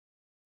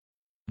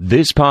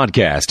This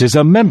podcast is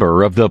a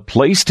member of the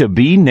Place to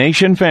Be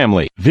Nation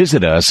family.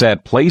 Visit us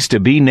at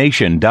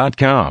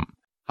placetobenation.com.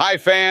 Hi,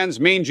 fans.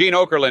 Mean Gene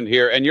Okerlund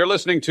here, and you're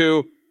listening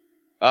to,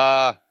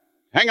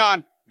 hang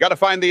on. Got to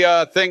find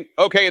the thing.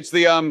 Okay, it's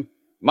the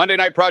Monday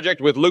Night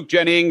Project with Luke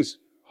Jennings.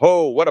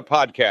 Oh, what a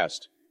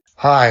podcast.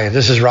 Hi,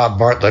 this is Rob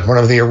Bartlett, one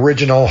of the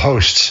original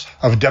hosts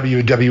of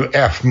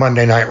WWF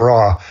Monday Night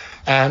Raw,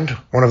 and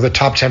one of the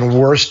top 10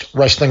 worst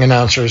wrestling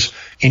announcers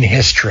in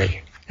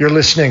history. You're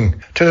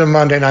listening to the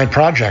Monday Night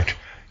Project.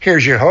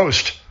 Here's your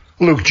host,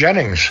 Luke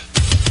Jennings.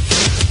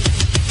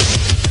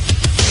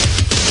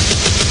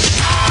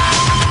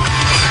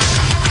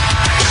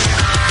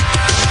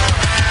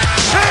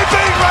 Hey,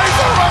 Big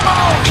Razor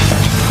Ramon!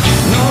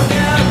 No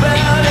doubt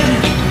about it.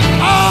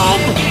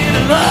 I'm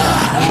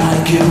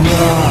like it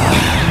raw.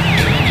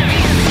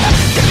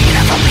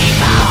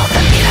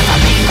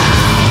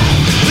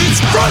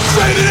 It's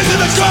frustrated into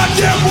the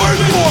goddamn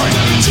word for it.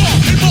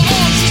 Talk in my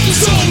arms is the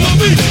soul of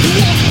me. You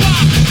walk by,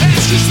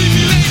 ask you see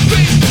me late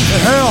face. The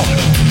hell,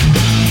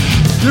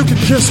 you can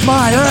kiss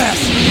my ass.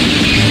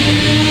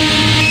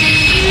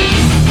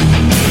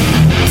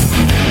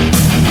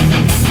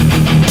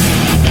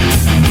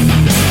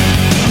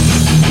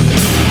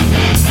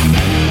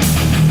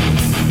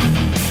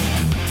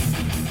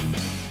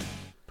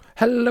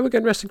 Hello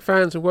again, wrestling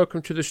fans, and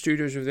welcome to the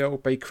studios of the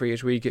Old Bakery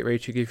as we get ready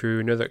to give you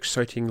another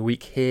exciting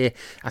week here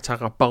at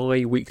our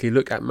bi-weekly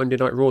look at Monday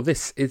Night Raw.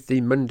 This is the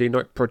Monday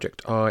Night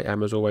Project. I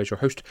am, as always, your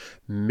host,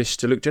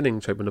 Mr. Luke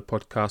Jennings, hoping the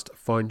podcast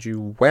finds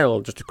you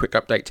well. Just a quick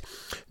update.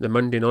 The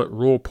Monday Night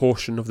Raw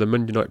portion of the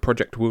Monday Night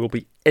Project will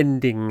be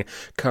ending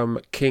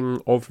come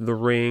King of the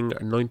Ring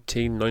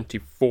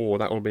 1994.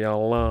 That will be our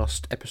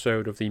last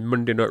episode of the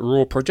Monday Night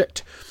Raw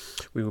Project.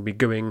 We will be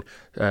going,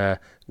 we're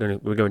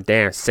going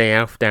down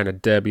south, down to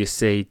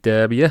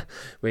WCW.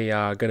 We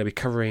are going to be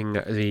covering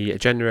the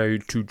January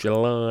to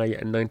July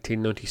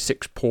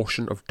 1996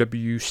 portion of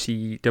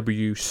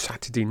WCW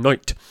Saturday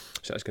Night.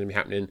 So that's going to be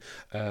happening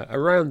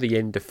around the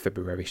end of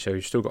February. So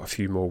you've still got a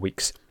few more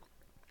weeks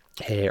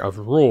here of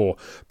Raw.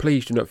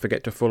 Please do not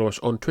forget to follow us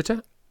on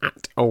Twitter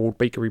at Old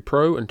Bakery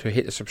Pro, and to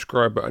hit the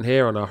subscribe button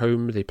here on our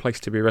home, the Place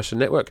to Be Wrestling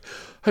Network,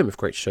 home of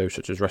great shows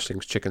such as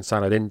Wrestling's Chicken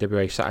Salad,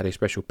 NWA Saturday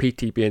Special,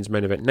 PTBN's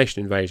Main Event,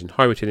 Nation Invasion,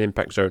 Highway to the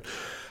Impact Zone,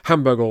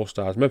 Hamburg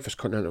All-Stars, Memphis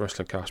Continental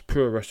Wrestling Cast,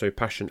 Pure Wrestling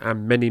Passion,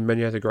 and many,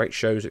 many other great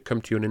shows that come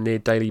to you on a near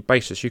daily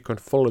basis. You can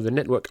follow the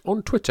network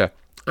on Twitter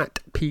at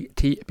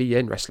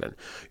PTBN Wrestling.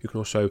 You can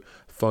also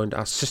find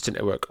our sister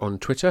network on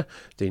Twitter,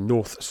 the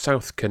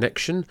North-South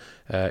Connection.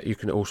 You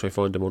can also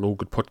find them on all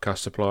good podcast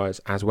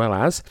suppliers, as well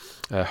as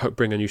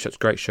bringing you such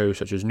great shows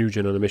such as New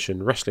Gen on a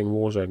Mission, Wrestling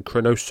Warzone,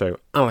 Chronoso,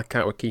 A La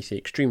Carte Wakisi,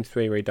 Extreme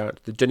 3-Way Dance,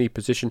 The Jenny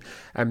Position,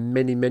 and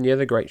many, many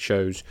other great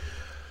shows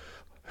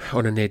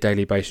on a near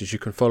daily basis. You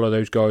can follow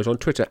those guys on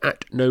Twitter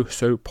at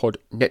NoSoPod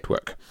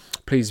Network.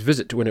 Please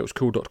visit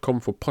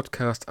whenitwascool.com for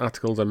podcast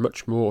articles and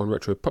much more on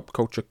retro pop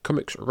culture,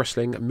 comics,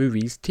 wrestling,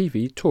 movies,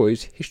 TV,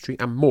 toys, history,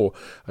 and more.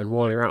 And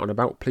while you're out and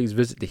about, please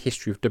visit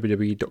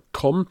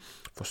thehistoryofwwe.com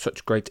for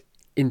such great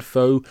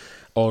info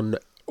on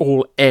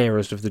all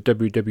eras of the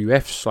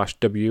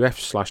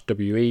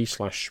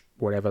WWF/WF/WE/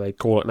 whatever they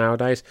call it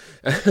nowadays.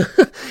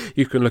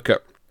 You can look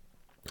at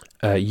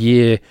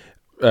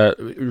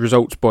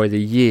results by the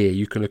year.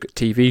 You can look at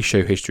TV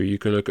show history, you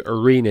can look at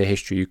arena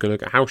history, you can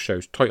look at house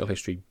shows, title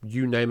history,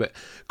 you name it.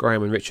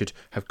 Graham and Richard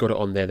have got it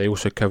on there. They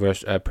also cover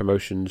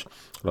promotions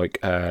like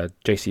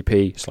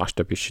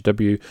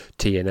JCP/WCW,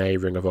 TNA,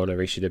 Ring of Honor,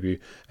 ECW,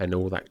 and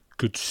all that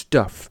good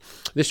stuff.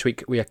 This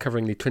week we are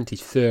covering the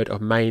 23rd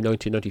of May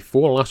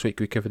 1994. Last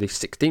week we covered the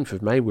 16th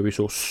of May, where we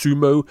saw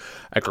Sumo,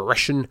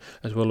 Aggression,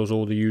 as well as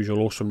all the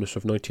usual awesomeness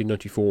of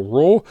 1994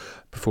 Raw.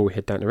 Before we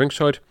head down to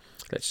ringside,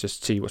 let's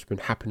just see what's been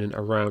happening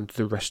around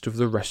the rest of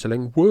the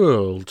wrestling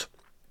world.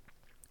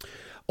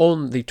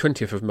 On the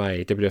 20th of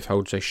May, WWF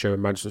holds a show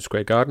in Madison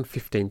Square Garden.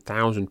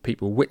 15,000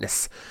 people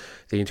witness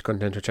the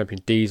Intercontinental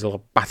Champion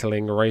Diesel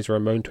battling Razor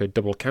Ramon to a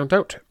double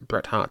countout.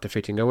 Bret Hart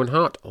defeating Owen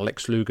Hart.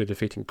 Lex Luger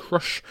defeating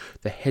Crush.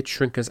 The Head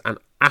Shrinkers and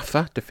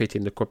Afa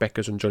defeating the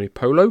Quebecers and Johnny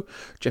Polo.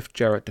 Jeff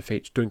Jarrett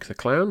defeats Doink the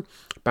Clown.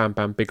 Bam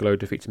Bam Bigelow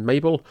defeats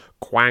Mabel.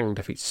 Quang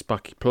defeats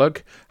Sparky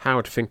Plug.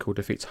 Howard Finkel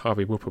defeats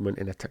Harvey Whippleman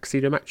in a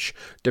tuxedo match.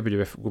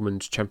 WWF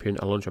Women's Champion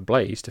Alundra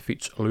Blaze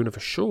defeats Luna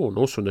Vachon,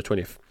 also on the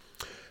 20th.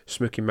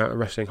 Smoky Mountain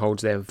Wrestling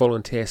holds their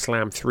Volunteer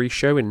Slam 3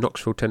 show in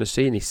Knoxville,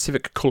 Tennessee in the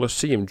Civic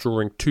Coliseum,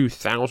 drawing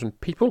 2,000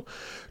 people.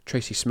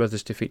 Tracy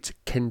Smothers defeats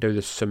Kendo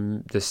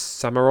the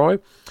Samurai.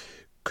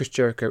 Chris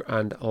Jericho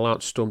and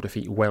Lance Storm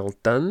defeat Well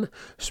Done.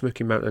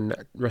 Smoky Mountain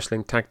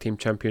Wrestling Tag Team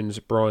Champions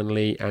Brian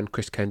Lee and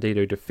Chris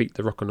Candido defeat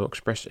the Rock and Roll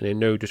Express in a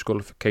no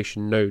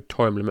disqualification, no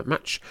time limit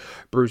match.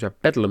 Bruiser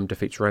Bedlam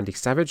defeats Randy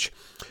Savage.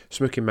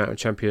 Smoky Mountain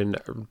Champion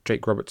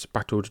Jake Roberts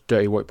battled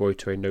Dirty White Boy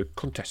to a no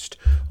contest.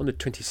 On the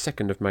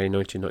 22nd of May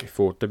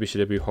 1994,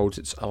 WCW holds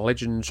its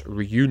Legends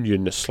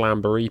Reunion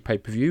Slamboree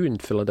pay-per-view in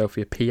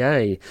Philadelphia,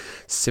 PA.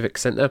 Civic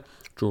Center,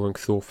 drawing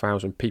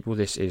 4,000 people.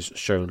 This is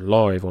shown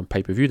live on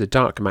pay-per-view. The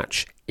dark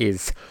match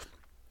is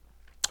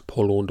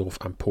Paul Orndorff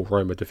and Paul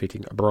Roma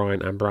defeating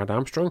Brian and Brad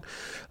Armstrong.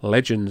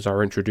 Legends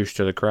are introduced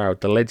to the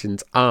crowd. The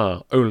legends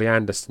are Ole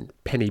Anderson,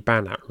 Penny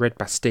Banner, Red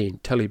Bastien,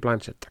 Tully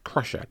Blanchard, The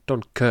Crusher,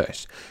 Don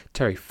Curtis,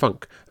 Terry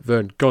Funk,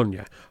 Vern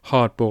Gagne,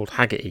 Hardball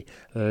Haggerty,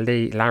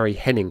 Larry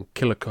Henning,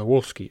 Killer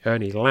Kowalski,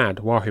 Ernie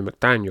Ladd, Wahoo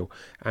McDaniel,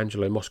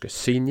 Angelo Mosca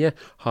Sr.,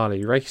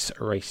 Harley Race,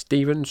 Ray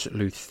Stevens,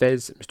 Lou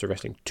Thez, Mr.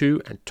 Wrestling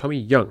 2, and Tommy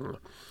Young.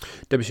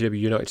 WCW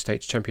United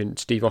States Champion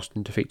Steve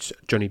Austin defeats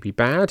Johnny B.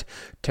 Bad.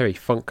 Terry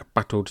Funk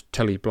battled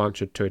Tully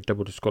Blanchard to a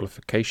double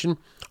disqualification.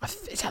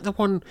 Is that the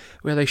one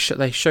where they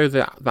show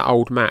that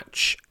old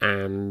match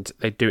and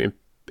they do it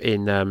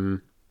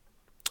in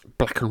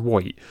black and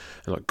white,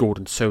 and like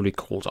Gordon Soley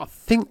calls? I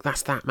think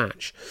that's that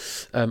match.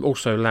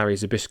 Also, Larry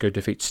Zbyszko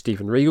defeats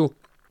Steven Regal.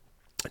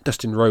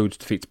 Dustin Rhodes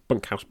defeats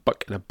Bunkhouse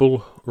Buck in a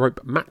bull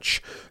rope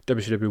match.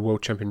 WCW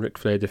World Champion Ric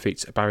Flair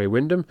defeats Barry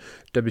Windham.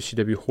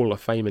 WCW Hall of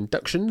Fame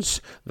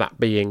inductions, that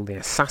being The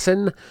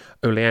Assassin,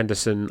 Ole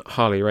Anderson,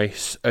 Harley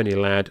Race, Ernie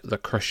Ladd, The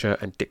Crusher,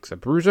 and Dick the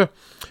Bruiser.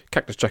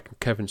 Cactus Jack and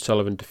Kevin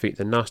Sullivan defeat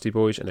the Nasty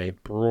Boys in a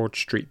Broad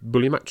Street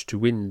Bully match to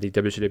win the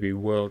WCW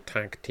World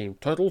Tag Team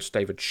titles.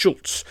 David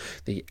Schultz,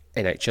 the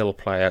NHL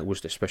player,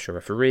 was the special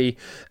referee.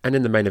 And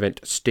in the main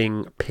event,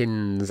 Sting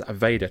pins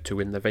Vader to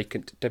win the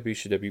vacant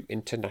WCW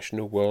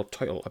International World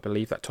title. I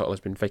believe that title has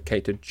been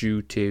vacated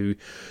due to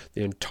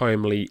the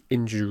untimely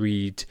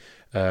injuried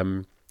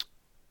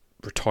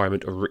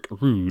retirement of Rick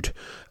Rude.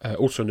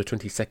 Also on the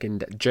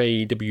 22nd,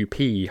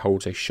 JWP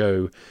holds a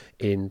show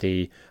in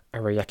the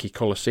Arayaki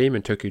Coliseum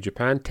in Tokyo,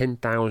 Japan,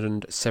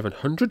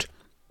 10,700.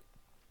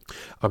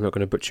 I'm not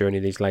going to butcher any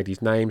of these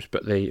ladies' names,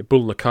 but the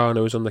Bull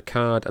Nakano is on the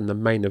card, and the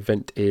main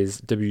event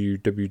is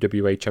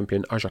WWA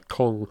champion Aja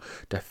Kong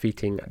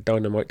defeating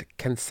Dynamite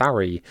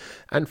Kansari.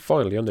 And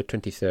finally, on the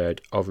 23rd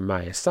of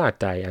May, a sad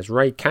day as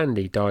Ray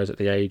Candy dies at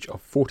the age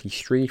of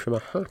 43 from a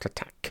heart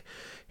attack.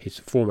 His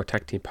former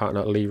tag team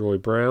partner Leroy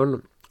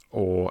Brown,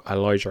 or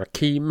Elijah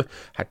Akeem,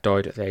 had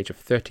died at the age of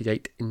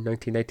 38 in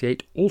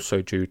 1988, also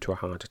due to a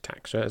heart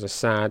attack. So it's a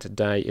sad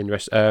day in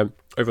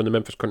over on the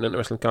Memphis Continental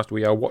Wrestling Cast.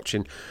 We are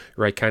watching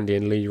Ray Candy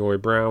and Leroy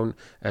Brown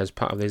as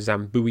part of the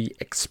Zambui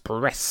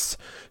Express.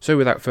 So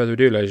without further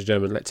ado, ladies and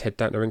gentlemen, let's head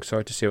down to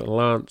ringside to see what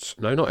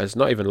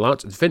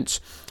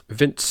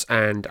Vince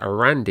and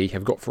Randy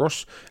have got for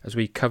us as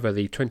we cover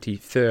the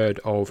 23rd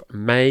of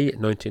May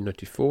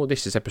 1994.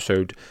 This is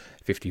episode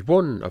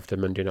 51 of the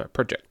Monday Night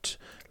Project.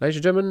 Ladies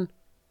and gentlemen,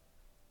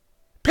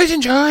 please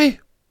enjoy!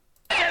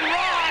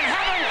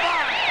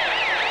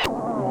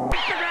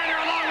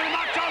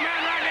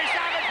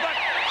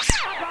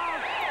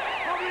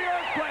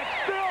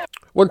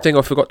 One thing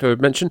I forgot to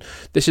mention,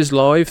 this is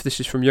live, this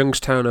is from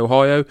Youngstown,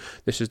 Ohio.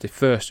 This is the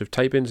first of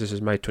tapings, this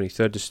is May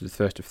 23rd, this is the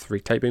first of 3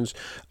 tapings.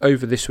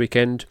 Over this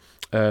weekend,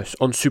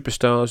 on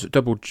Superstars,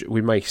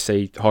 we may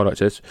see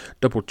highlights of this,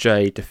 Double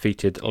J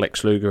defeated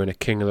Lex Luger in a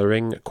King of the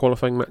Ring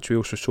qualifying match. We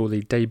also saw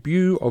the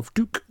debut of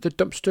Duke the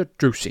Dumpster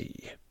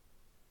Drusy.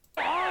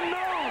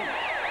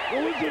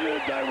 Well, isn't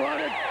it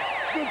ironic?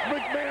 Vince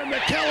McMahon, the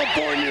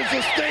California's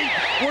a state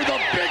where the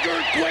big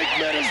earthquake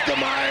met his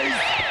demise.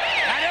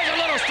 That is a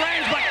little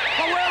strange, but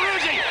where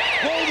is he?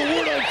 Well, the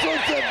word on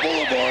Sunset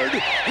Boulevard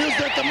is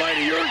that the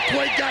mighty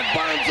earthquake got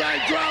bonsai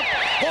dropped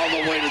all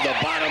the way to the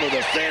bottom of the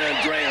San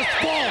Andreas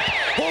Fault.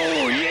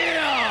 Oh,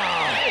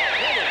 yeah!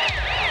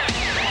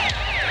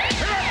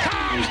 Here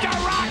comes the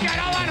Rocket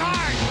Owen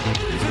Hart!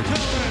 Ladies and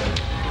gentlemen,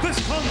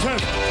 this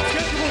contest,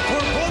 scheduled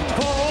for one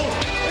fall,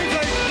 is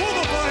a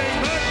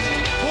qualifying match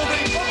for the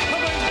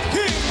upcoming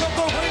King of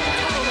the Ring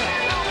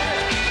tournament.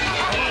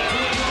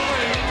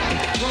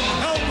 From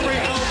Calgary,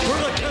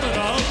 Alberta,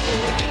 Canada,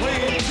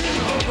 weighing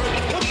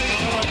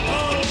 227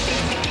 pounds,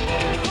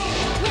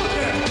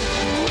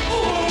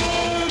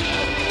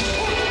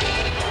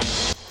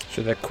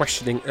 So they're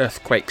questioning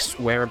Earthquake's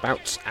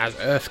whereabouts, as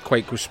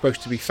Earthquake was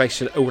supposed to be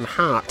facing Owen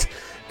Hart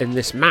in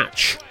this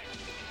match.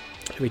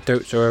 We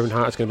don't, so Owen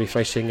Hart is going to be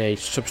facing a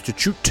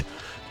substitute.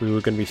 We were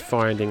going to be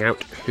finding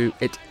out who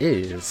it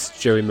is.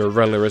 Joey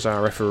Morella is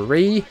our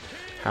referee.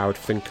 Howard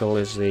Finkel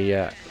is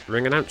the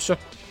ring announcer.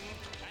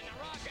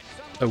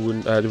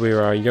 We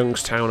are in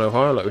Youngstown,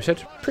 Ohio, like we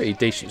said. Pretty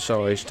decent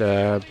sized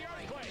arena.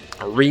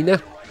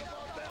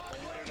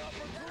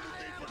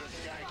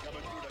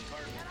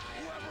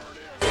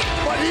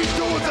 But he's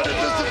doing it at a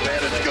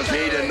disadvantage because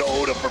he didn't know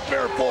who to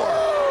prepare for.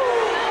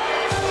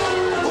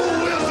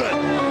 Who is it?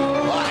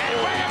 Wait a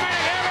minute,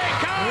 here he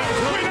comes!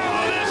 We know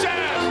who this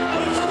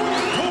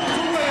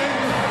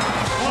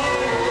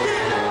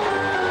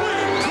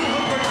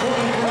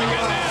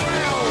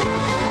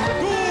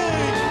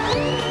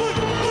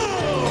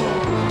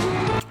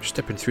is!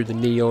 Stepping through the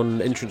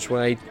neon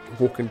entranceway,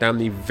 walking down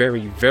the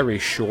very, very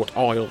short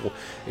aisle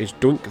is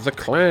Dunk the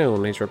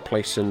Clown. He's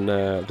replacing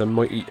the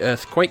mighty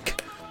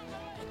Earthquake.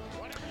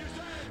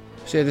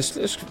 So yeah,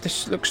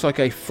 this looks like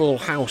a full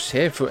house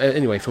here.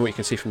 Anyway, from what you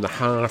can see from the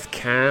half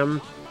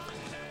cam,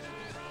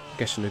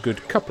 guessing a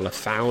good couple of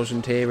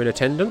thousand here in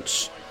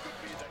attendance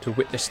to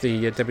witness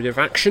the WWF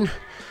action.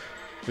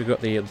 We've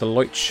got the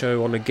light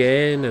show on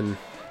again, and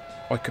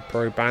Ica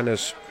Pro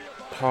banners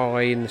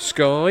high in the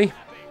sky.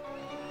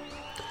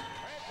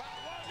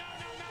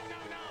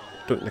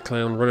 Dunk the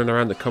Clown running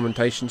around the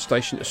commentation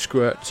station to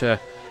squirt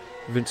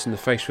Vince in the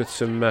face with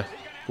some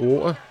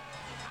water.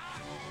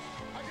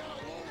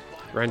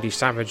 Randy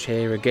Savage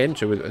here again,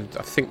 so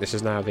I think this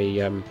is now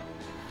the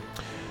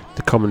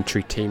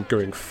commentary team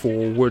going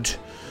forward.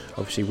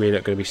 Obviously we're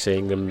not going to be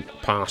seeing them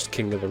past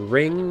King of the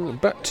Ring,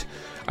 but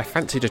I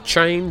fancied a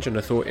change and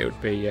I thought it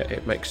would be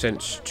it makes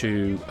sense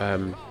to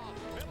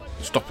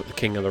stop at the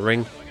King of the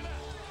Ring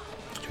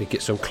so we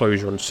get some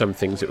closure on some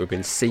things that we've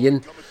been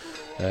seeing.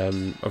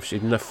 Obviously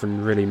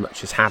nothing really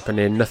much is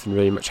happening, nothing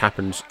really much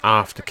happens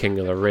after King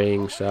of the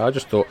Ring, so I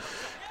just thought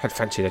I'd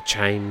fancied a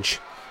change.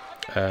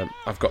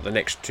 I've got the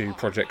next two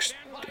projects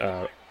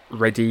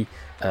ready.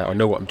 I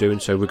know what I'm doing,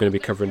 so we're going to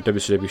be covering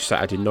WCW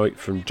Saturday Night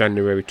from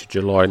January to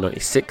July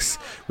 96.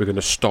 We're going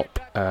to stop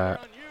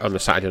on the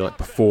Saturday night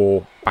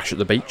before Bash at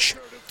the Beach,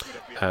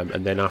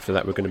 and then after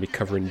that we're going to be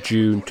covering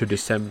June to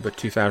December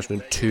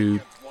 2002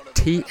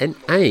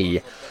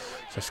 TNA.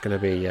 So it's going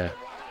to be a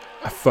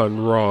fun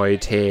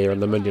ride here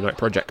on the Monday Night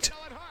Project.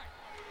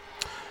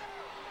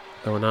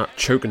 Owen Hart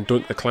choke and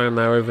Dunk the Clown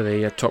now over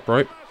the top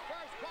rope,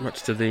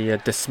 much to the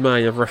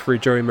dismay of referee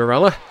Joey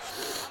Morella.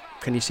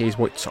 Can you see his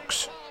white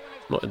socks?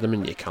 Not at the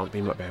minute you can't, but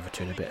you might be able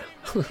to in a bit.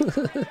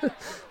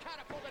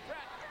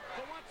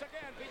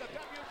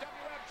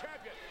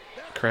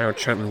 Crowd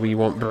chanting "We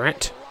want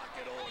Brett."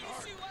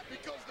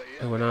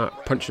 Owen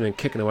Hart punching and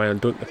kicking away on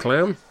Dunk the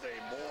Clown.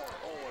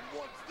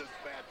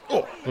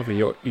 Oh, lovely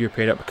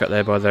European uppercut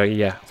there by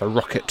the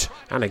Rocket.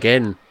 And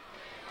again.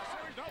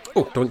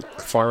 Oh, Dunk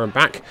firing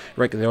back.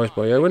 Raking the eyes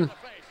by Owen.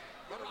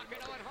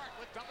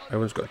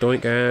 Owen's got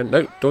Doink and...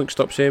 No, Doink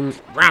stops him.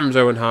 Rams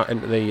Owen Hart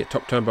into the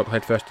top turnbuckle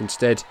head first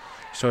instead.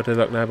 Side to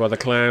look now by the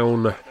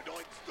Clown.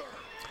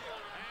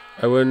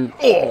 Owen...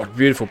 Oh,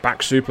 beautiful back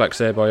suplex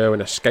there by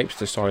Owen. Escapes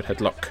the side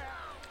headlock.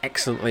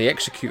 Excellently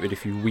executed,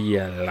 if you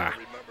will.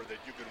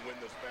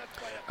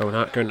 Owen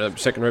Hart going to the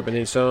second rope on the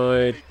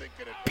inside.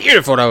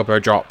 Beautiful elbow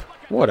drop.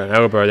 What an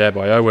elbow there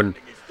by Owen.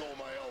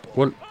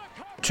 1,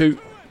 2,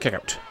 kick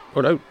out.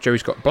 Oh no,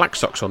 Joey's got black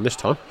socks on this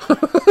time.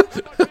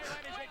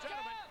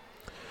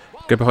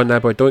 Go behind there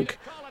by Doink.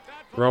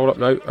 Roll up,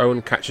 no.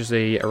 Owen catches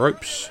the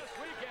ropes.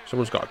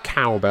 Someone's got a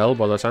cowbell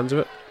by the sounds of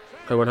it.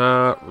 Owen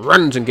Hart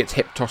runs and gets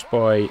hip tossed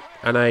by,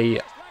 and a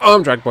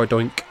arm drag by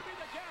Doink.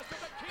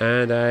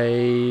 And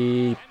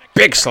a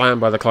big slam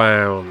by the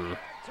Clown.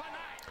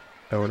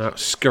 Owen Hart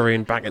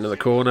scurrying back into the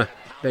corner.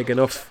 Big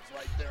enough.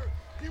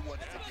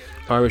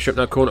 Irish up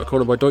now, corner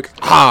by Doink.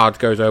 Hard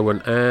goes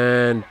Owen,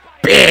 and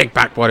big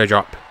back body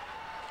drop.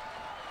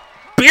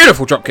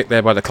 Beautiful drop kick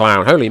there by the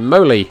Clown. Holy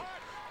moly.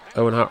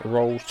 Owen Hart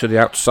rolls to the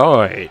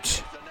outside. He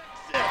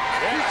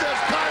says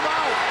time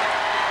out.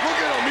 Look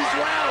at him, he's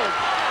rattled.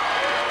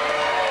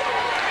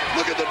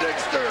 Look at the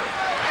Dixter.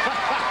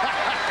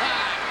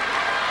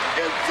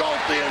 Insult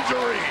the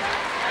injury.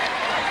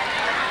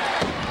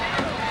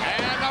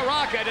 And the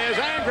Rocket is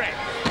angry.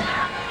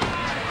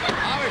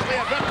 Obviously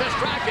a bit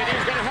distracted.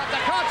 He's going to have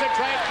to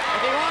concentrate.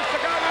 If he wants to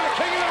go to the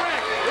King of the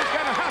Ring, he's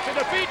going to have to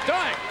defeat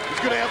Doink.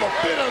 He's going to have a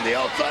fit on the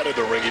outside of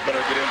the ring. He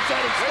better get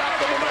inside and stop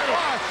the momentum.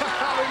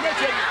 We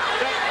mentioned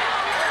that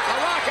the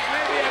Rocket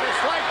may be at a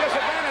slight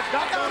disadvantage,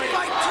 not knowing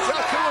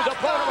just who his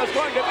opponent was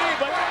going to be,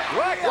 but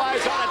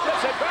likewise on a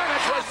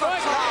disadvantage was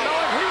Doink, not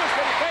knowing he was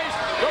going to face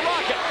the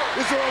Rocket.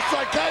 Is there a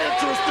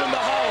psychiatrist in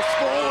the house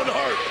for Owen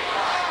Hart?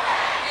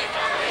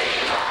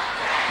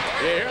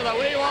 You hear the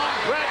 "We want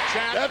Brett"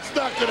 chant. That's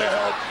not going to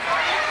help.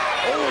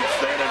 Owen's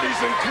sanity's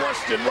in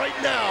question right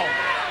now.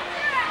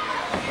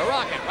 The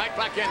Rocket right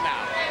back in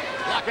now,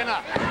 locking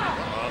up.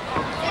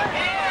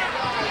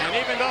 And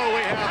even though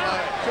we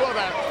have two of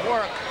the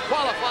more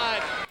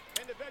qualified...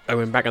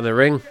 Owen back in the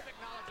ring.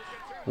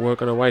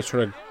 Working away,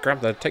 trying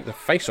to take the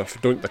face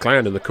off Doink the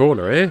Clown in the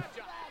corner here.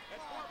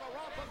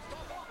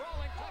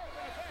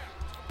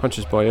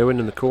 Punches by Owen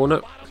in the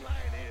corner.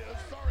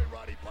 Sorry,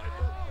 Roddy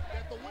Piper,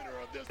 that the winner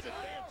of this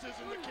advances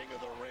in the King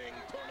of the Ring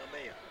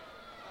tournament.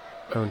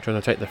 Owen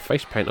trying to take the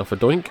face paint off of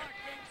Doink.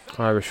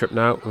 Irish whip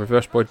now,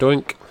 reversed by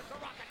Doink.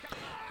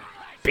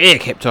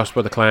 Big hip toss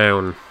by the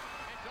Clown.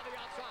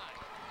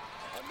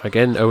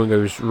 Again, Owen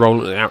goes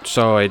rolling to the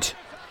outside.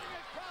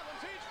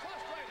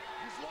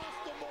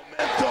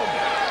 I'm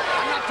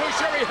not too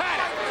sure he had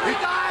it. He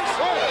dies.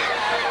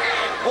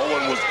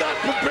 Owen was not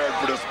prepared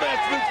for this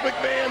match, Vince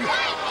McMahon.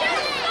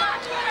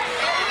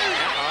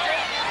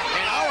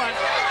 And Owen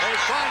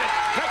is trying to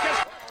take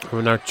his...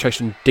 We're now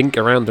chasing Dink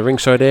around the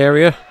ringside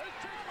area.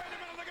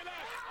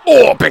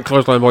 Oh, big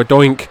clothesline by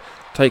Doink.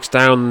 Takes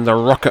down the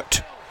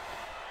Rocket.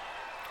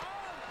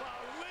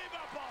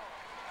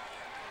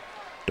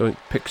 Doink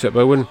picks up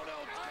Owen.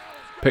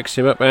 Picks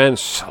him up and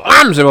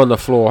slams him on the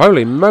floor.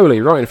 Holy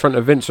moly, right in front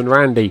of Vince and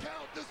Randy.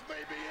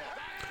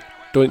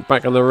 Doink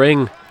back on the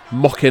ring,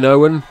 mocking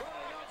Owen.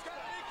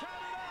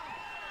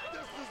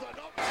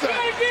 The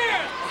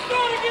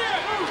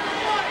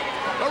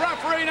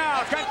referee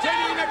now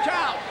continuing the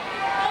count.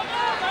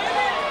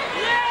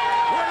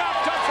 We're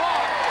up to 4.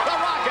 The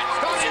Rocket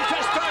starting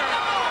to stir.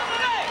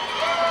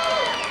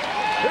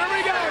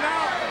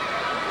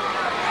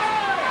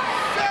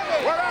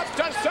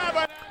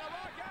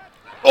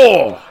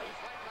 Oh!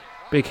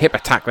 Big hip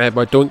attack there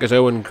by Doink as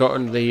Owen got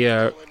on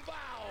the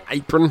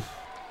apron.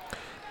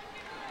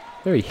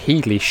 Very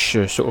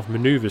heelish sort of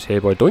manoeuvres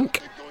here by Doink.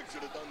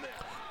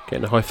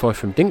 Getting a high five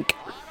from Dink.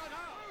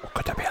 Or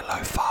could that be a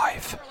low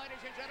five?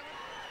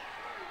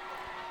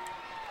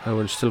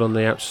 Owen's still on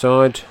the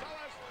outside.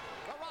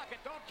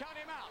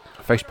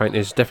 Face paint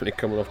is definitely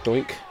coming off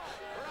Doink.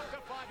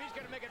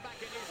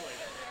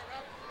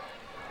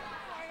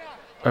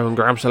 Owen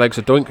grabs the legs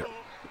of Doink.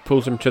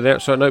 Pulls him to the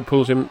outside. No,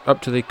 pulls him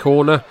up to the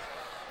corner.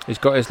 He's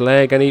got his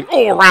leg and he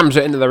rams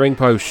it into the ring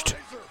post.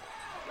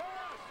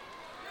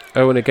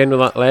 Owen again with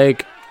that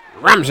leg.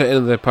 Rams it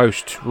into the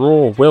post.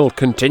 Raw will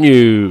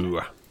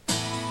continue.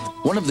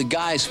 One of the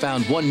guys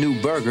found one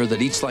new burger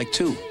that eats like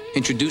two.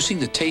 Introducing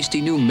the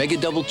tasty new Mega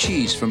Double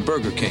Cheese from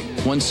Burger King.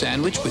 One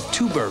sandwich with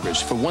 2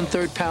 burgers for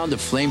 1/3 pound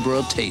of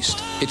flame-broiled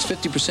taste. It's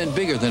 50%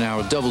 bigger than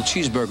our double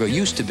cheeseburger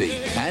used to be.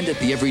 And at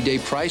the everyday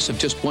price of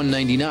just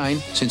 $1.99,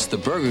 since the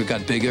burger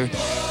got bigger,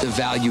 the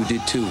value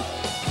did too.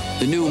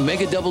 The new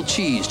Mega Double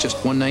Cheese,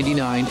 just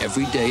 $1.99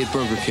 every day at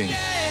Burger King.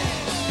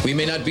 We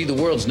may not be the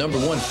world's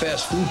 #1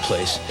 fast food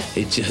place.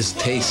 It just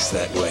tastes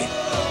that way.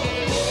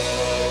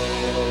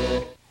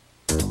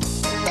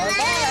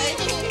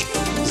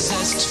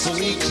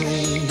 Zestfully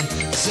clean,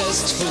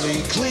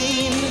 zestfully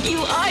clean.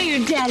 You are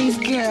your daddy's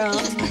girl.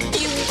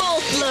 You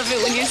both love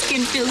it when your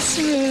skin feels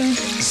smooth.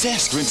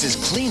 Zest rinses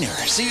cleaner,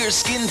 so your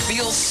skin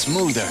feels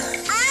smoother.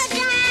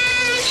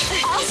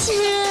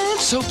 Awesome.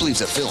 Soap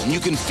leaves a film you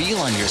can feel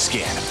on your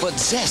skin, but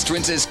Zest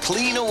rinses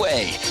clean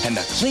away. And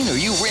the cleaner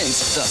you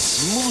rinse, the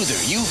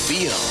smoother you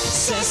feel.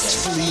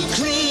 Zestfully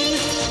clean.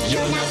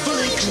 You're not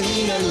fully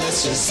clean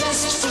unless you're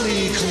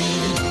zestfully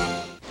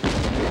clean.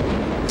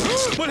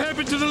 What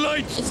happened to the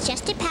lights? It's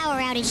just a power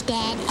outage,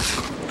 Dad.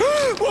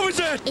 What was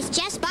that? It's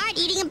just Bart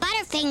eating a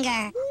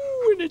Butterfinger.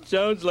 Ooh, and it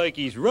sounds like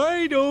he's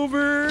right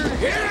over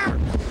here.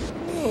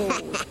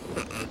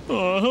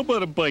 Oh, how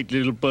about a bite,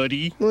 little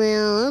buddy?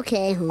 Well,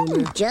 okay,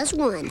 Homer. Just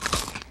one.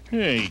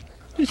 Hey,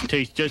 this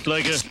tastes just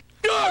like a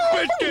dog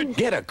biscuit.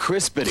 Get a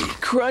crispity,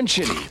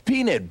 crunchity,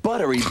 peanut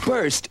buttery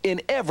burst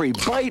in every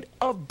bite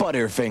of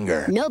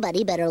Butterfinger.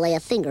 Nobody better lay a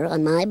finger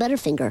on my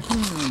Butterfinger.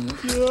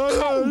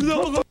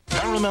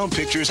 Paramount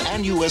Pictures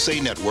and USA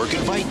Network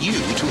invite you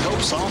to help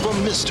solve a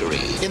mystery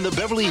in the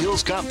Beverly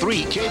Hills Cop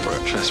 3 caper.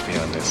 Trust me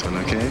on this one,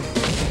 okay?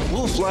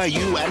 We'll fly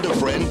you and a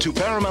friend to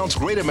Paramount's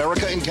Great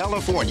America in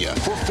California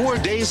for 4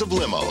 days of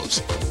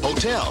limos,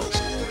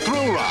 hotels,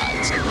 thrill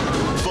rides,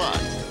 fun,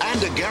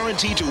 and a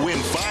guarantee to win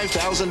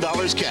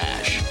 $5,000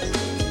 cash.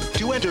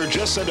 To enter,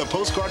 just send a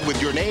postcard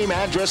with your name,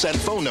 address, and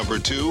phone number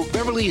to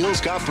Beverly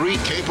Hills Cop 3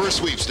 Caper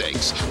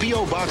Sweepstakes,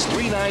 P.O. Box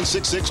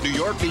 3966, New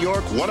York, New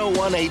York,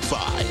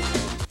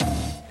 10185.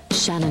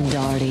 Shannon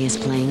Doherty is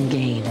playing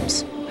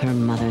games. Her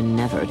mother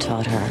never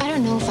taught her. I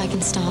don't know if I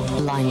can stop.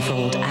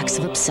 Blindfold Acts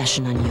of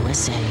Obsession on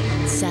USA.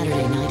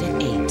 Saturday night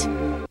at 8.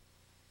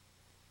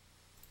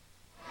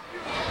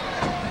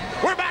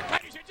 We're back,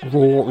 ladies and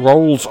gentlemen.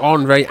 Rolls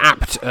on, very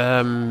apt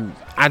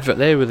advert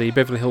there with the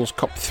Beverly Hills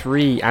Cop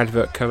 3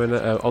 advert coming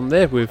on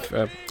there with,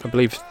 I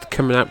believe,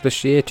 coming out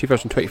this year,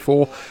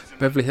 2024.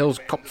 Beverly Hills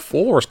Cop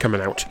 4 is coming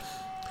out.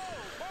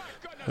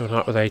 Owen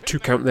Hart with a 2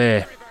 count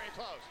there.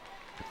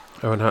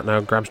 Owen Hart now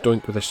grabs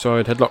Doink with a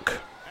side headlock.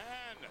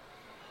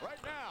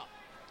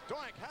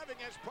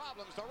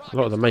 A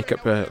lot of the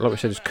makeup, like we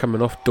said, is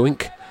coming off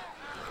Doink.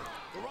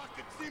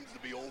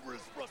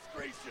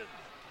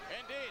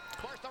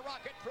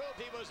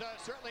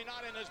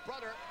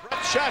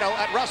 Shadow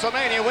at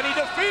WrestleMania when he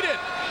defeated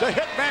the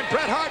Hitman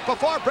Bret Hart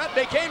before Bret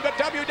became the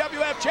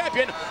WWF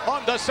champion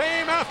on the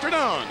same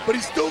afternoon. But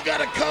he's still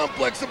got a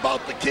complex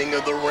about the King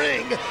of the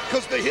Ring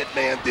because the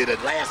Hitman did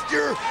it last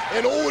year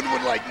and Owen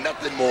would like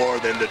nothing more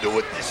than to do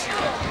it this year.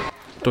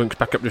 Doink's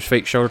back up to his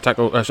feet, shoulder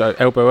tackle,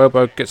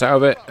 elbow, gets out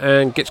of it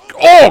and gets,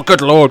 oh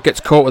good lord, gets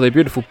caught with a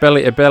beautiful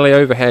belly to belly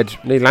overhead.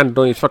 And he landed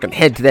on his fucking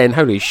head then,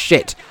 holy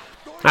shit.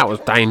 That was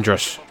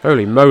dangerous.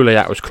 Holy moly,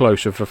 that was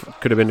close.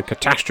 Could have been a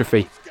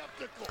catastrophe.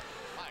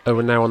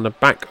 Owen now on the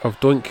back of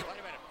Doink.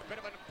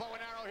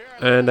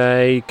 And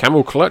a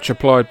camel clutch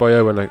applied by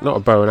Owen. Not a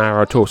bow and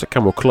arrow at all, it's a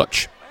camel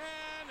clutch.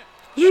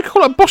 Did you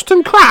call it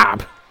Boston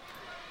Crab?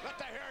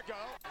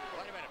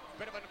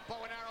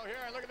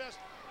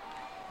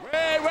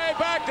 Way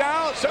back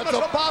down. Simmons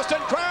the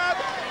Boston Crab.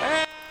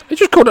 You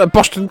just called it a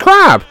Boston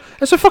Crab.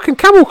 It's a fucking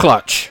camel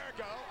clutch.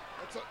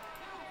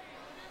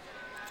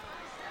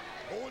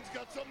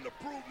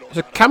 It's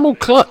a camel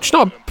clutch,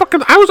 not a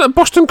fucking... How is it a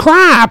Boston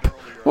Crab?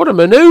 What a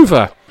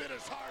manoeuvre.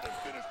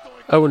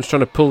 Owen's trying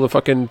to pull the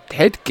fucking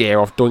headgear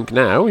off Doink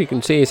now. You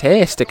can see his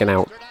hair sticking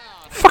out.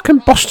 Fucking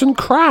Boston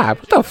Crab.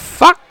 What the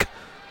fuck?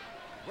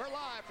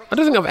 I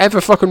don't think I've ever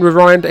fucking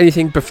rewinded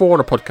anything before on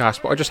a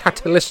podcast, but I just had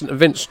to listen to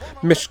Vince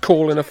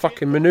miscalling a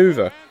fucking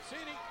manoeuvre.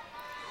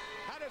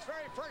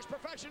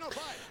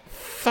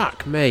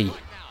 Fuck me.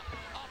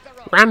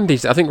 I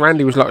think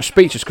Randy was like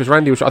speechless because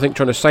Randy was, I think,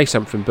 trying to say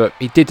something, but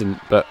he didn't.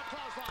 But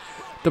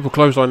double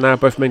clothesline now.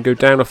 Both men go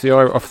down off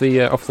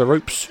the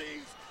ropes.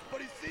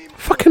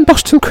 Fucking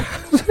Boston Crab.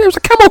 It was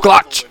a camel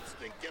clutch.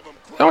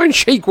 Iron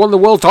Sheik won the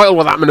world title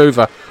with that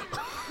manoeuvre.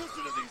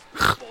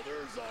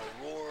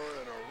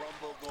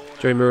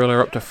 Joey Murillo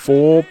up to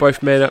 4,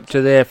 both men up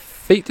to their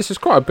feet. This has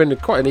been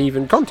quite an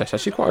even contest,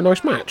 actually, quite a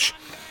nice match.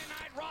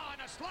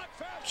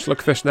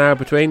 Slugfest now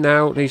between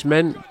these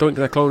men. Doink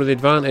the Clone with the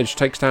advantage,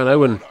 takes down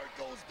Owen.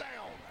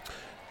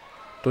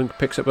 Doink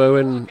picks up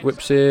Owen,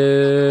 whips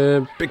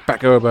him, big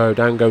back elbow,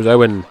 down goes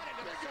Owen.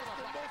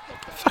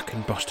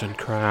 Fucking Boston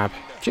Crab,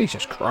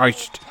 Jesus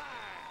Christ.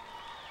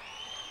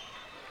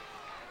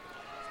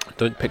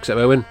 Doink picks up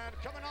Owen,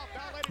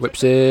 whips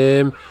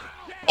him.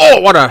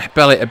 Oh, what a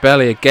belly to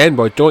belly again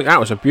by Doink. That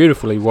was a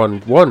beautifully won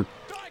 1,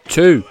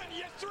 2.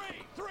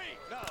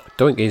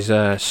 Doink is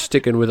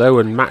sticking with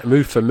Owen,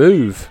 move for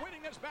move.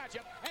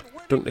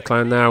 Doink the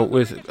Clown now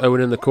with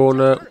Owen in the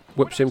corner,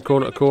 whips him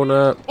corner to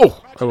corner.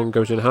 Oh, Owen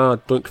goes in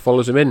hard. Doink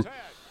follows him in.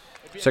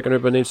 Second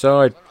ribbon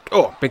inside.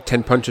 Oh, big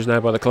 10 punches now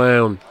by the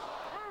Clown.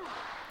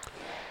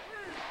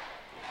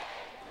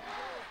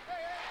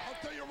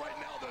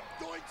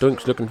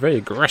 Doink's looking very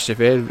aggressive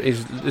here.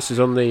 He's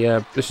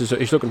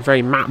looking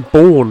very Matt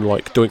Bourne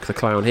like Doink the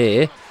Clown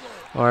here.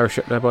 Irish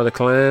up now by the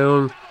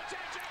Clown.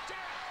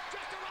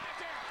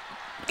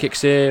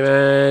 Kicks him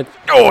and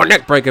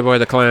neck breaker by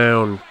the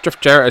Clown. Jeff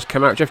Jarrett has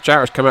come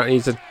out.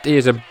 And he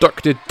has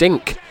abducted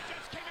Dink.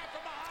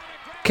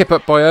 Kip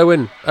up by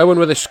Owen. Owen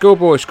with a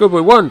schoolboy.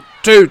 1,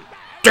 2,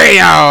 3.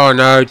 Oh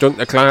no! Doink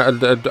the Clown.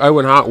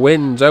 Owen Hart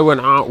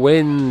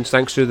wins.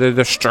 Thanks to the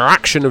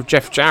distraction of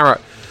Jeff Jarrett.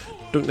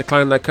 Doink the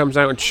Clown now comes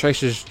out and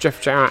chases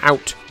Jeff Jarrett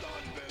out.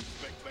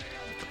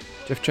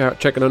 Jeff Jarrett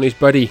checking on his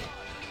buddy.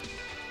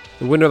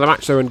 The winner of the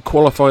match, though, and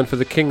qualifying for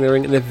the King of the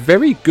Ring in a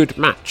very good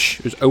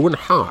match was Owen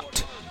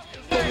Hart.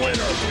 The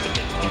winner.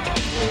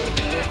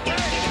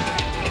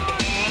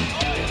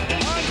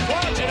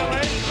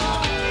 Unfortunately,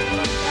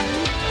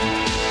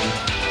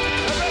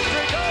 the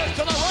victory goes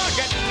to the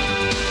Rocket,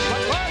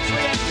 but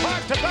largely in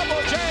part to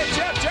Double J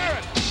Jeff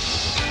Jarrett.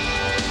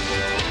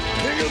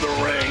 King of the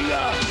Ring.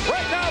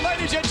 Right now,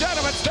 ladies and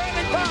gentlemen,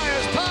 standing by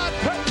is Todd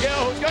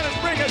Pettengill, who's going to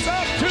bring us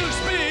up to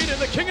speed in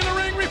the King of the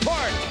Ring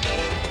report.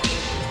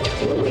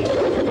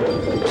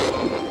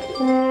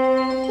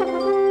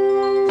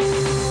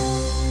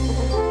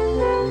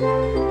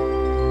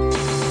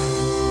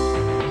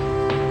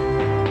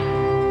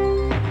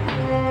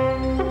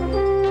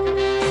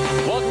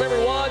 Welcome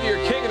everyone to your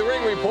King of the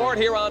Ring report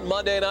here on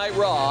Monday Night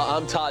Raw.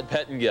 I'm Todd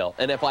Pettengill,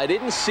 and if I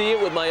didn't see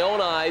it with my own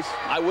eyes,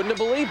 I wouldn't have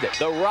believed it.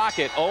 The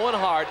Rocket, Owen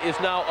Hart, is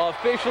now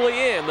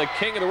officially in the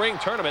King of the Ring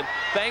tournament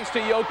thanks to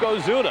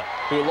Yokozuna,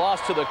 who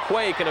lost to the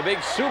Quake in a big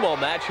sumo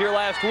match here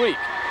last week.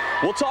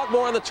 We'll talk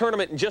more on the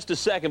tournament in just a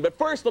second, but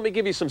first let me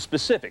give you some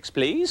specifics,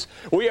 please.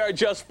 We are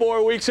just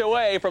 4 weeks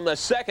away from the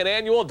second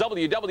annual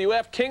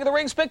WWF King of the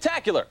Ring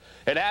Spectacular.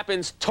 It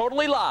happens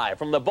totally live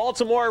from the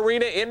Baltimore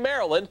Arena in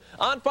Maryland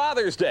on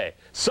Father's Day,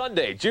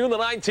 Sunday, June the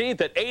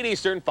 19th at 8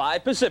 Eastern,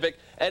 5 Pacific,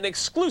 and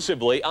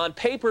exclusively on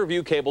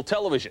pay-per-view cable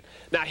television.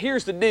 Now,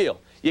 here's the deal.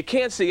 You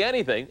can't see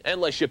anything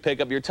unless you pick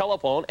up your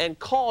telephone and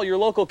call your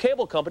local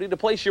cable company to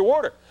place your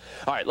order.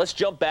 All right, let's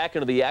jump back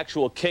into the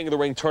actual King of the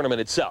Ring tournament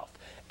itself.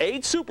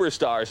 8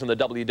 superstars in the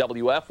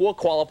WWF will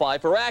qualify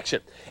for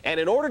action. And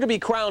in order to be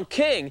crowned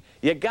king,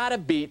 you gotta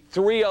beat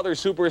 3 other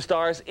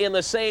superstars in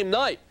the same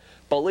night.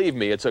 Believe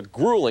me, it's a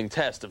grueling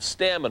test of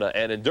stamina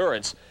and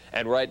endurance.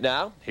 And right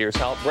now, here's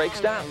how it breaks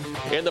down.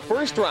 In the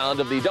first round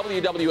of the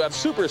WWF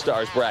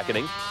Superstars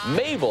bracketing,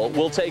 Mabel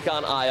will take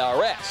on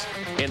IRS.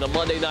 In the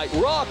Monday Night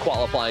Raw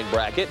qualifying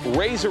bracket,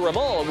 Razor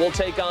Ramon will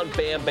take on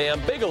Bam Bam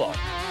Bigelow.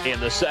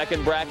 In the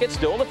second bracket,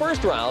 still in the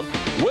first round,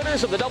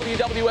 winners of the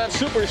WWF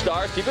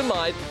Superstars, keep in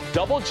mind,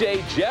 Double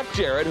J Jeff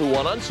Jarrett, who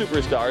won on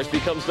Superstars,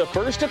 becomes the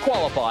first to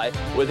qualify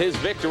with his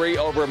victory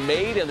over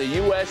Made in the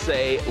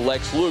USA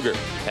Lex Luger.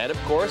 And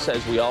of course,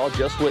 as we all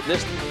just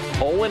witnessed,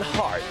 Owen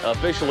Hart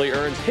officially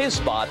earns his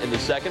spot in the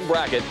second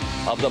bracket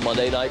of the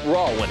Monday Night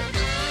Raw winners.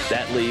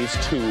 That leaves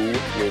 2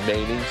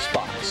 remaining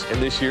spots in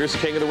this year's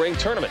King of the Ring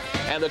tournament.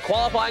 And the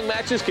qualifying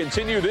matches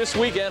continue this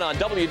weekend on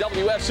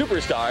WWF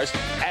Superstars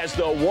as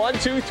the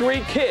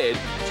 1-2-3 Kid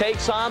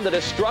takes on the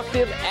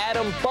destructive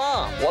Adam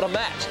Bomb. What a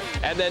match.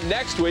 And then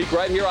next week,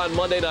 right here on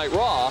Monday Night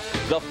Raw,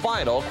 the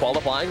final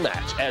qualifying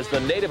match as the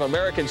Native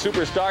American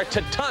superstar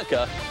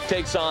Tatanka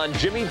takes on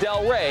Jimmy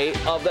Del Rey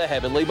of the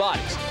Heavenly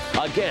Bodies.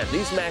 Again,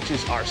 these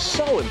matches are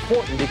so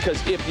important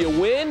because if you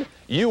win,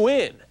 you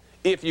win.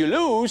 If you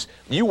lose,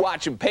 you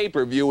watch them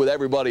pay-per-view with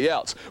everybody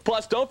else.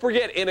 Plus, don't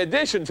forget, in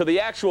addition to the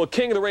actual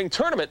King of the Ring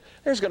tournament,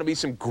 there's going to be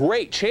some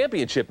great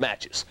championship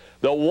matches.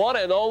 The one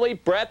and only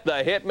Bret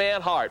the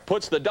Hitman Hart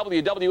puts the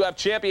WWF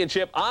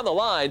Championship on the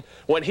line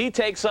when he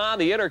takes on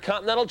the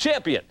Intercontinental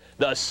Champion,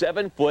 the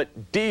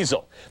 7-foot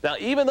Diesel. Now,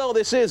 even though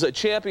this is a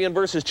champion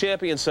versus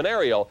champion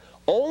scenario,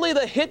 only the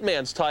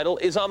Hitman's title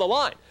is on the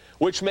line,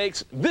 which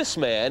makes this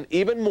man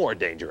even more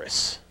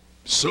dangerous.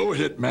 So,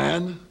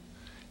 Hitman,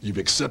 you've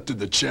accepted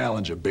the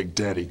challenge of Big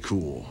Daddy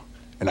Cool,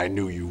 and I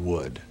knew you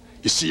would.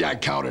 You see, I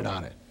counted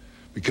on it,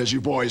 because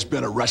you've always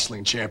been a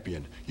wrestling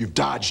champion. You've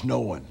dodged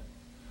no one.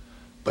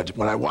 But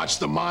when I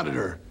watched the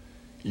monitor,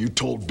 you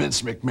told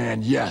Vince McMahon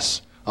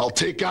yes I'll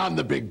take on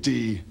the Big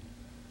D.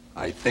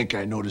 I think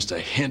I noticed a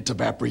hint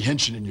of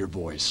apprehension in your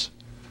voice.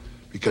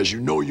 Because you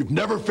know you've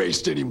never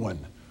faced anyone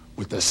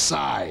with the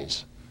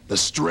size, the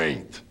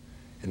strength,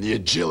 and the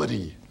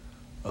agility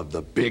of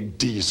the Big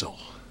Diesel.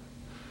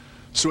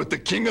 So at the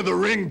King of the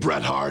Ring,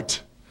 Bret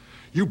Hart,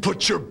 you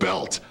put your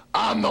belt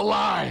on the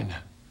line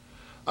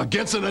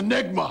against an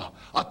enigma,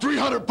 a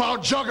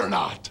 300-pound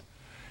juggernaut.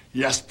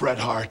 Yes, Bret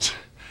Hart,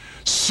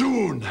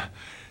 soon,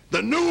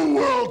 the new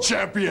world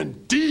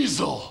champion,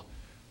 Diesel.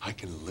 I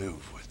can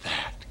live with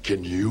that.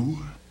 Can you?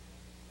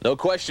 No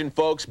question,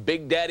 folks,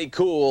 Big Daddy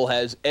Cool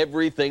has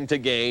everything to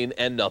gain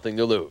and nothing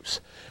to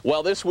lose.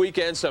 Well, this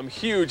weekend, some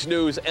huge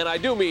news, and I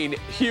do mean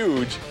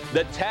huge.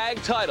 The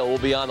tag title will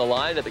be on the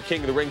line at the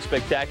King of the Ring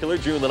Spectacular,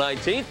 June the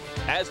 19th,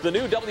 as the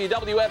new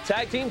WWF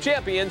Tag Team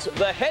Champions,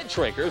 the Head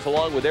Shrinkers,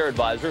 along with their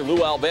advisor,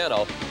 Lou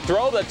Albano,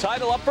 throw the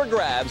title up for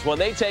grabs when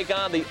they take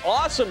on the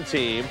awesome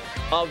team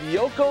of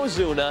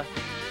Yokozuna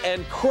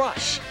and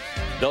Crush.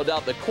 No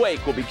doubt the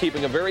Quake will be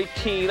keeping a very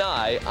keen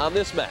eye on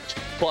this match.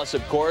 Plus,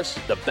 of course,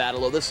 the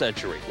battle of the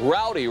century.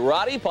 Rowdy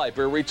Roddy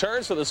Piper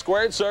returns to the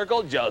squared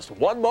circle just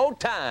one more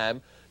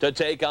time to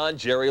take on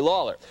Jerry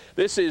Lawler.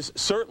 This is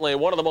certainly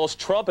one of the most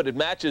trumpeted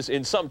matches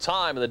in some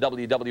time in the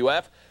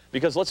WWF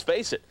because, let's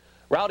face it,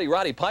 Rowdy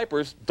Roddy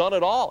Piper's done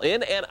it all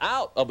in and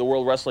out of the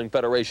World Wrestling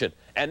Federation.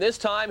 And this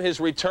time,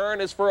 his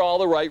return is for all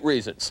the right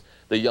reasons.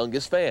 The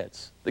youngest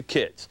fans, the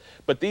kids.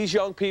 But these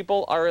young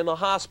people are in the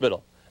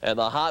hospital, and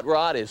the Hot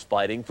Rod is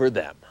fighting for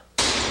them.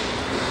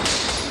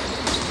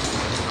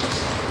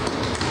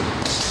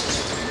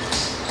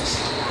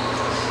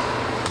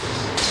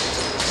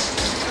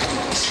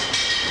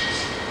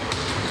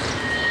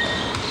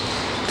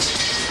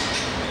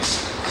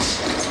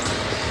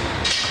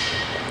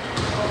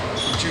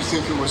 Did you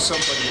think it was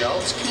somebody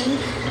else, King?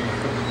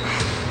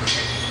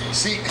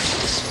 See,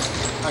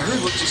 I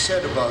heard what you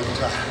said about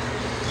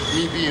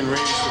me being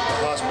raised at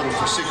the hospital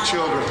for sick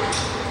children.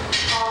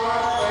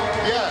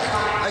 Yeah,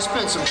 I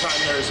spent some time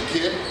there as a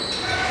kid.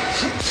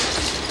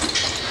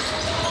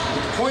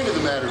 But the point of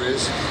the matter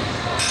is,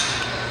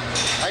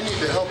 I need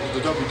the help of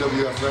the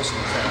WWF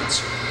wrestling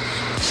fans.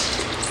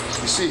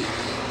 You see,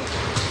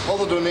 all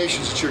the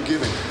donations that you're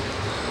giving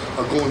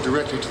are going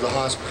directly to the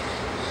hospital.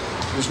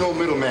 There's no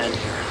middleman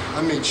here.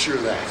 I made sure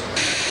of that.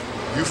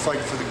 You fight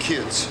for the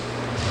kids.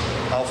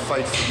 I'll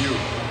fight for you.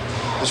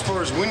 As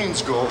far as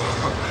winnings go,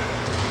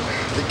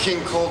 the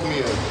King called me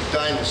a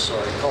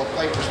dinosaur. He called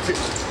Piper's Pit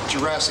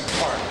Jurassic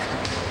Park.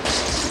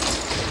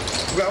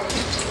 Well,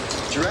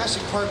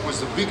 Jurassic Park was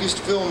the biggest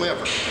film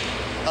ever.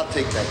 I'll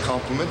take that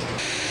compliment.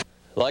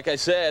 Like I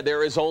said,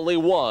 there is only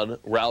one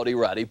Rowdy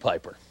Roddy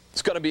Piper.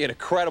 It's going to be an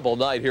incredible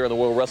night here in the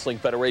World Wrestling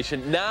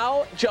Federation.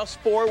 Now, just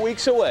 4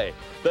 weeks away,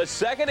 the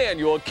second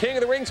annual King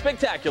of the Ring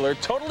Spectacular,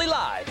 totally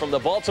live from the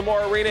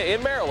Baltimore Arena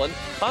in Maryland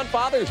on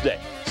Father's Day.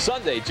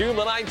 Sunday, June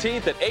the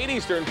 19th at 8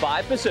 Eastern,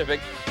 5 Pacific,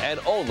 and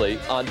only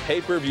on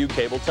pay-per-view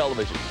cable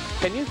television.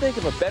 Can you think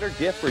of a better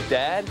gift for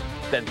Dad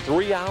than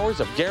 3 hours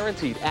of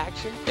guaranteed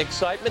action,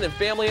 excitement, and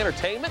family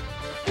entertainment?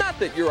 Not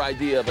that your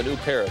idea of a new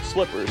pair of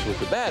slippers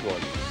was a bad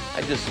one.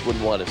 I just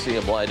wouldn't want to see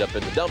him lined up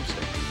in the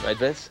dumpster. Right,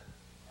 Vince?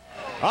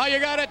 Oh, you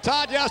got it,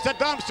 Todd. Yes, the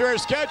dumpster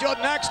is scheduled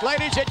next.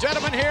 Ladies and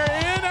gentlemen, here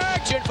in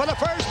action for the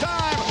first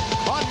time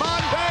on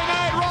Monday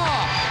Night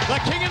Raw. The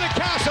King of the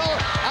Castle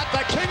at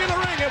the King of the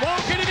Ring. It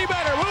won't get any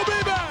better. We'll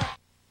be back.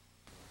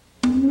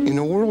 In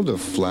a world of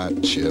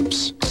flat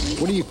chips,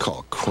 what do you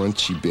call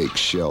crunchy baked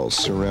shells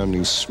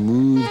surrounding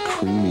smooth,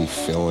 creamy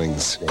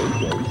fillings?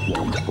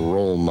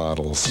 Role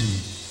models.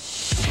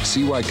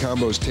 See why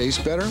combos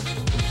taste better?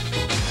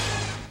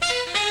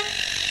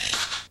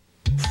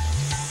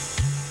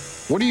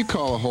 What do you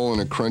call a hole in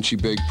a crunchy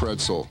baked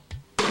pretzel?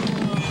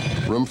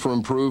 Room for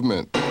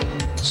improvement.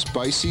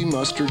 Spicy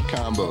mustard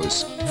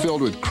combos,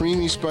 filled with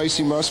creamy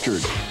spicy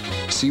mustard.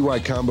 See why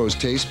combos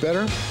taste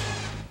better?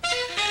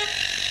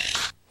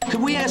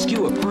 Could we ask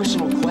you a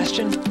personal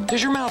question?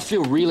 Does your mouth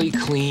feel really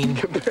clean?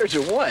 Compared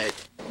to what?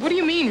 What do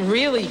you mean,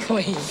 really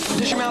clean?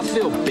 Does your mouth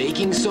feel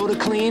baking soda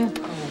clean?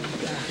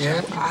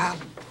 Yeah.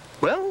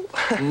 Well,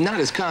 not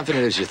as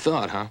confident as you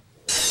thought, huh?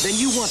 Then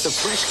you want the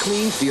fresh,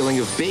 clean feeling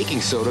of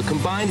baking soda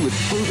combined with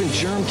proven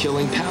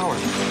germ-killing power.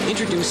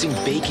 Introducing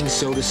Baking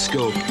Soda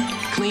Scope.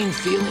 Clean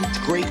feeling,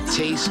 great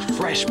taste,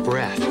 fresh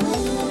breath.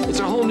 It's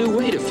a whole new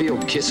way to feel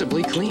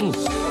kissably clean.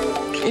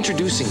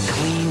 Introducing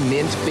Clean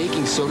Mint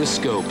Baking Soda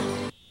Scope.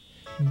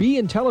 Be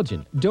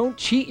intelligent. Don't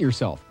cheat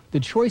yourself. The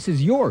choice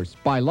is yours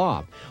by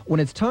law. When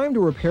it's time to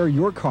repair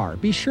your car,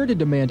 be sure to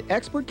demand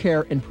expert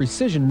care and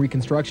precision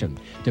reconstruction.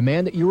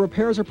 Demand that your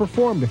repairs are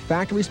performed to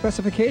factory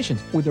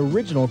specifications with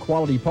original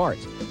quality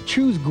parts.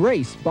 Choose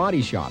Grace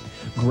Body Shop.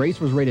 Grace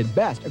was rated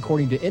best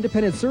according to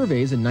independent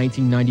surveys in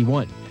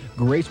 1991.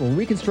 Grace will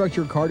reconstruct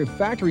your car to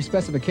factory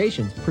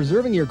specifications,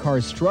 preserving your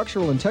car's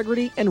structural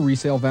integrity and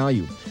resale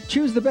value.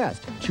 Choose the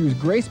best. Choose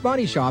Grace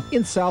Body Shop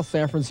in South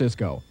San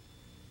Francisco.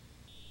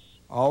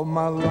 All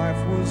my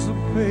life was a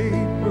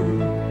paper,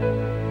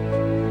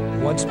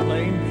 once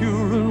plain,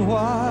 pure and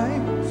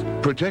white.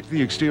 Protect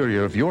the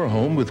exterior of your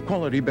home with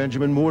quality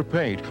Benjamin Moore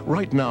paint.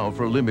 Right now,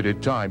 for a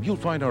limited time, you'll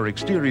find our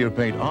exterior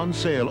paint on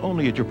sale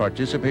only at your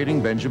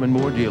participating Benjamin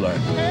Moore dealer.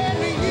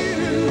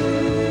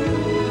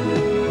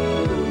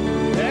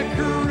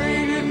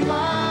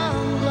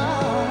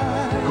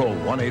 Call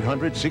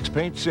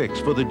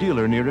 1-800-6-PAINT-6 for the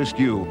dealer nearest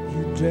you.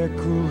 You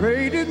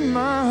decorated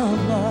my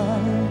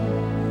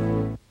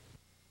life.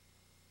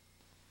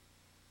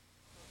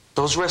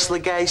 Those wrestler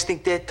guys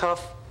think they're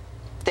tough?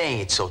 They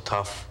ain't so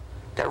tough.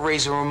 That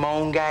Razor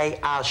Ramon guy,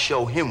 I'll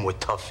show him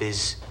what tough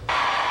is.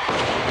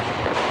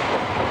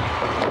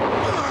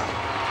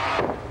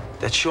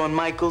 That Shawn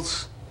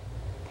Michaels,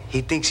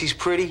 he thinks he's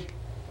pretty?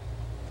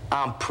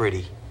 I'm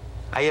pretty.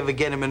 I ever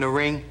get him in the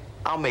ring,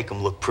 I'll make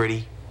him look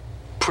pretty.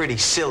 Pretty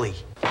silly.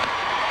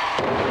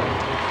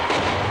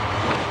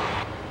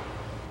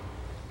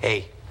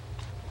 Hey,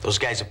 those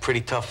guys are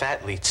pretty tough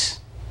athletes.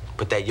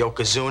 But that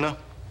Yokozuna,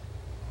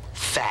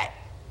 fat.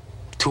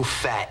 Too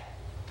fat.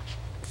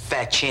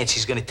 Fat chance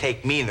he's gonna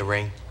take me in the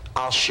ring.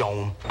 I'll show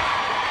him.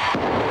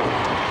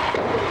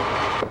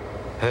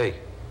 Hey,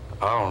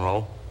 I don't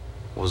know.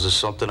 Was there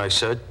something I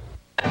said?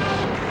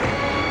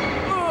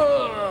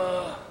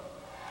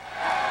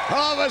 Oh,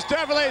 it was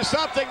definitely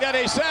something that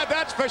he said,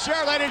 that's for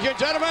sure, ladies and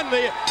gentlemen.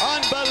 The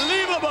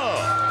unbelievable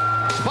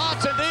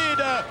spots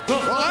indeed.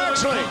 Well,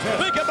 actually,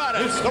 think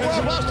about it. The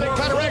World Wrestling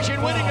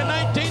Federation winning the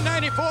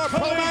 1994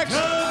 Promax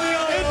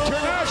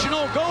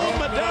International Gold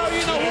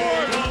Medallion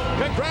Award.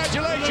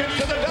 Congratulations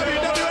to the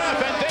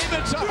WWF and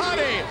David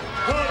Sahadi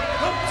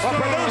for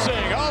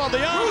producing all of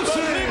the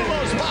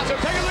unbelievable spots. So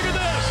take a look at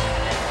this.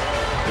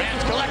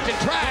 Man's collecting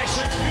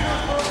trash.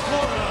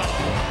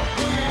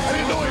 I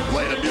didn't know he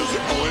played a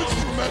musical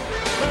instrument.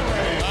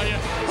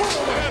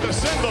 Look at the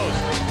cymbals.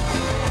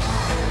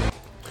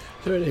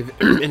 So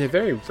in a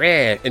very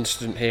rare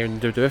incident here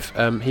in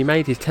WWF, he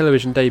made his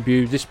television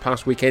debut this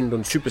past weekend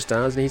on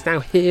Superstars, and he's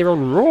now here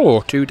on Raw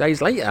 2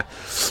 days later.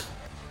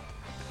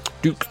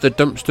 Duke the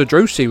Dumpster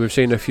Droese, we've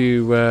seen a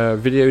few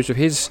videos of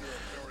his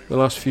the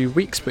last few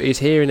weeks, but he's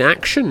here in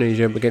action.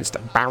 He's up against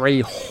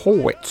Barry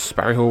Horowitz.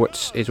 Barry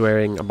Horowitz is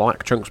wearing a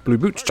black trunks, blue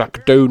boots.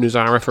 Jack Doan is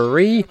our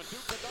referee.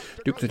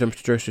 Duke the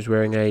Dumpster Droese is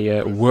wearing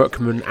a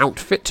workman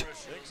outfit,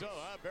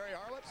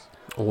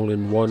 all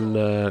in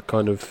one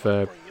kind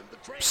of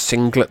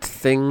singlet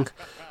thing,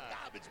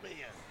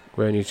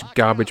 wearing his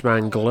garbage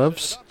man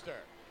gloves.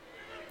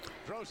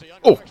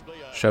 Oh,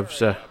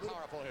 shoves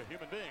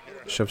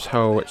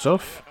Horowitz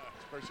off.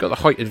 Got the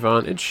height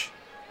advantage.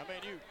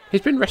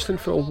 He's been wrestling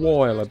for a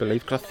while, I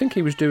believe, because I think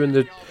he was doing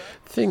the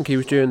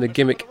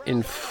gimmick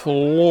in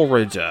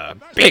Florida.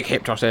 Big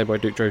hip toss there by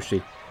Duke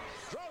Droese.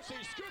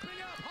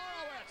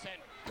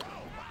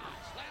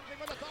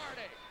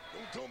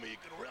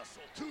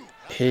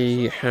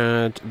 He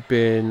had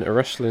been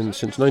wrestling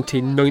since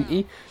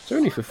 1990, so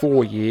only for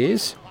 4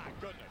 years.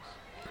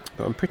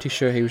 But I'm pretty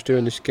sure he was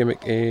doing this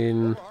gimmick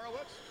in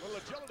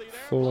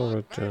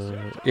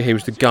Florida. Yeah, he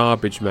was the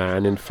garbage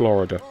man in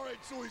Florida.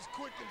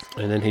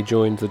 And then he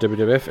joined the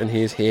WWF, and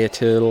he is here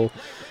till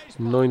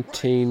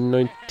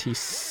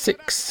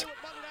 1996.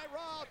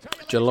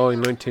 July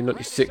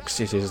 1996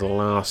 is his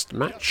last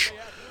match.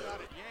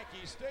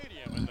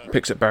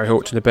 Picks up Barry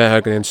Horowitz in the bear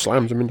hug and then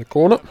slams him in the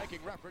corner.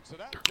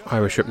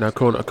 Irish whip now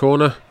corner to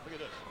corner.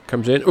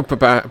 Comes in. Up,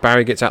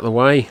 Barry gets out of the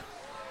way.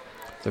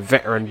 The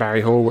veteran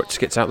Barry Horowitz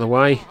gets out of the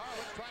way.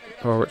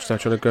 Horowitz now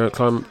trying to go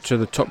climb to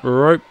the top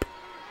rope.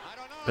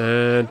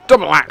 And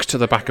double axe to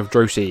the back of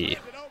Droese.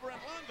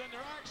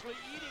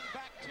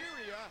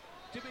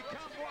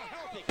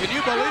 Can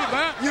you believe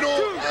that? You know,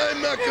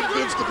 I'm not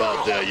convinced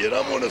about that yet.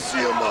 I'm going to see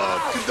him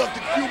conduct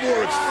a few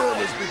more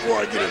experiments before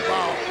I get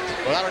involved.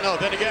 Well, I don't know.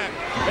 Then again,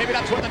 maybe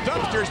that's what the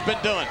Dumpster's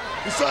been doing.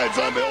 Besides,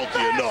 I'm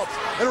healthy enough.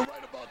 And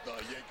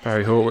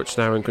Barry Horowitz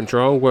now in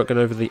control, working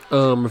over the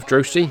arm of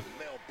Droese.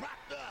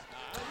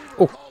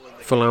 Oh,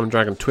 full arm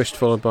dragon twist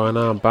followed by an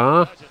arm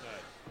bar.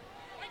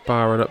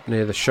 Barring up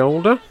near the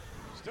shoulder.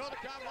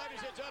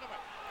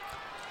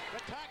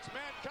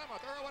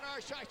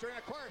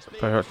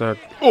 Barry Horowitz now,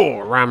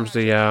 rams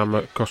the arm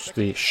across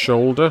the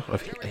shoulder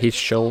of his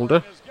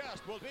shoulder.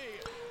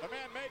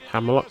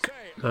 Hammerlock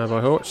now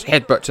by Horowitz.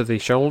 Headbutt to the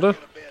shoulder.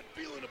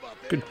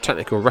 Good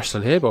technical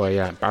wrestling here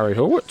by Barry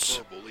Horowitz.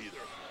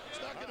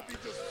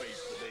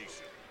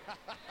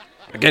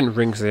 Again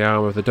rings the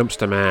arm of the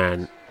Dumpster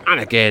Man. And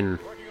again.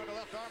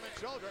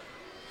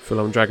 Full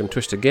on dragon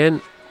twist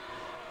again.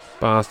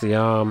 Bars the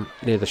arm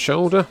near the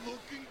shoulder.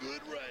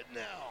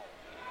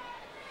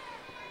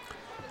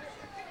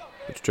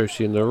 It's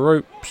Droese in the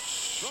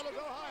ropes.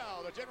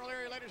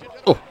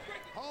 Oh.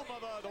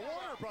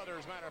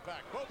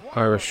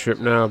 Irish strip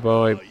now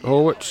by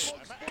Horowitz.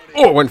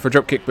 Oh, went for a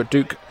drop kick, but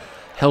Duke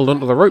held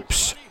onto the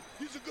ropes.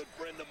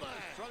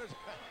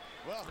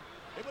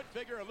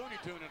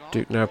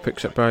 Duke now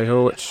picks up Barry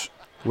Horowitz,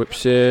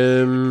 whips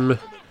him.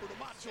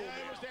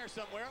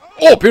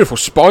 Oh, beautiful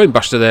spine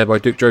buster there by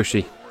Duke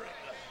Droese.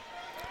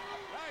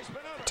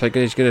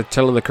 He's going to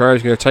tell him the crowd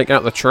he's going to take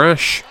out the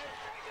trash.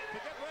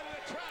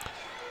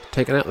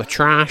 Taking out the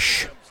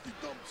trash.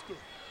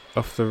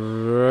 Off the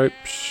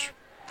ropes.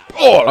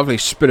 Oh, lovely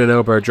spinning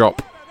elbow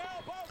drop.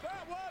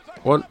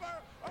 1,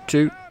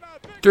 2,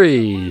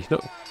 3.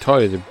 Not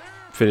entirely the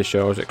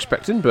finisher I was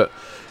expecting, but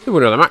the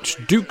winner of the match,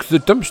 Duke the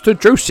Dumpster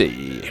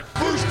Droese.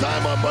 First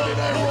time on Monday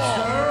Night Raw.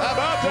 How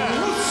about that?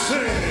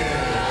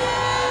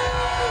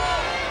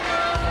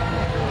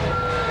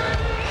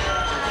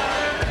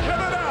 Give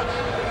it up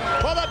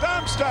for the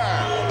Dumpster.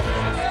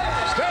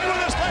 Stay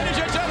with us, ladies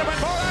and gentlemen.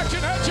 More action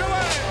heads your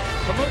way.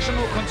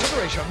 Promotional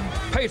consideration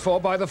paid for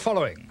by the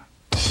following.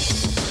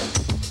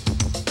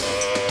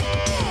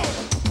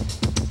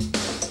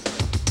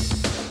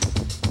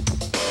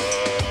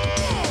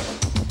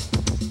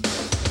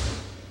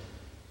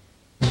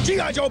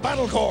 G.I. Joe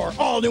Battle Corps,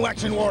 all new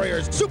action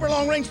warriors, super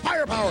long range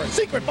firepower,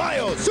 secret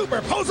bios,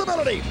 super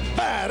posability,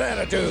 bad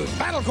attitude.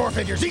 Battle Corps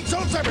figures each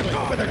sold separately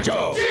with a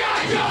Joe.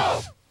 G.I.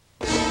 Joe!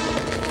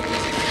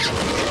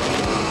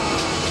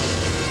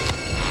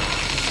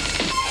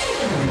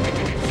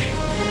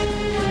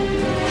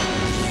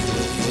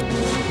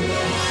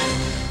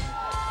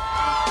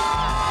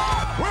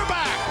 We're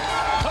back.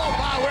 Oh,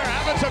 wow, we're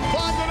having some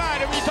fun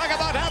tonight. And we talk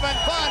about having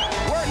fun.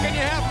 Where can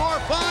you have more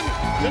fun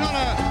than on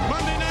a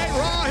Monday Night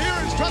Raw here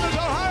in Struthers,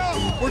 Ohio?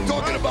 We're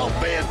talking about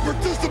fan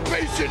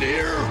participation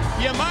here.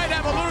 You might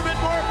have a little bit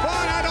more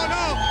fun, I don't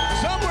know,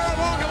 somewhere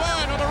along the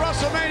line on the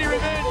WrestleMania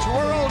Revenge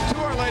World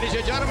Tour, ladies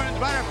and gentlemen. As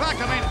a matter of fact,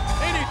 I mean,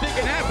 anything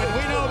can happen.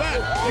 We know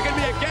that. You can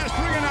be a guest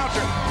ring announcer.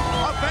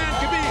 A fan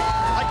can be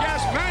a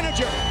guest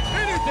manager.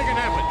 Anything can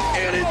happen.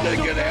 Anything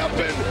can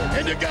happen,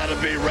 and you gotta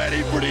be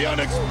ready for the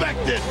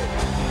unexpected.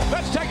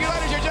 Let's take you,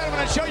 ladies and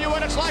gentlemen, and show you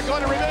what it's like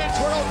on the Revenge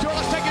World Tour.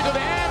 Let's take you to the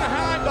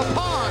Anaheim, the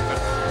Pond.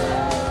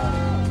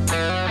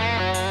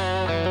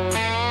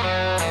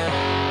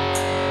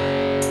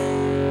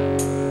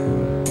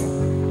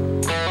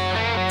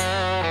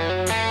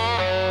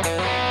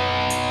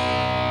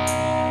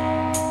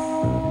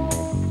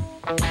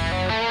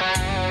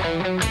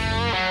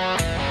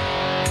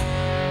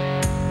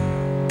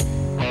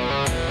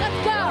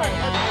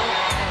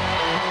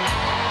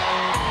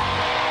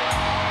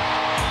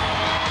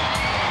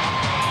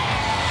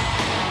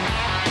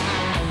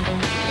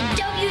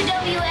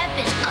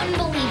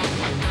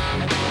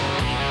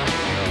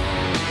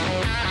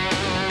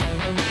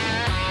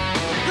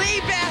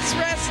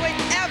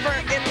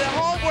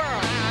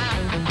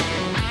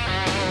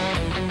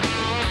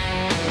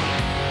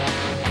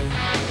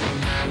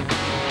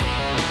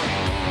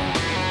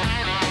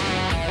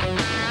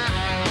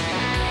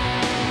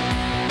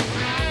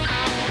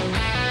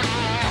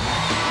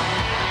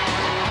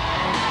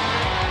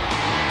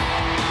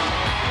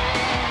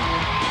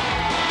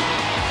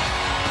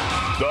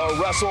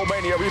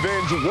 WrestleMania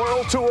Revenge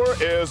World Tour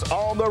is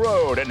on the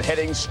road and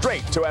heading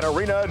straight to an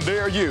arena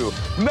near you.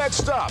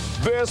 Next up,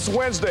 this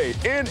Wednesday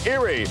in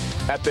Erie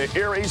at the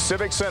Erie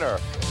Civic Center.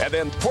 And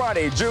then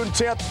Friday, June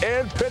 10th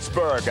in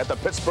Pittsburgh at the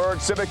Pittsburgh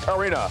Civic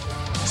Arena.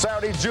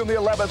 Saturday, June the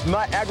 11th,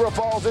 Niagara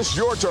Falls, it's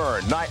your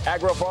turn.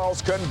 Niagara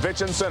Falls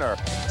Convention Center.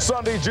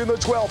 Sunday, June the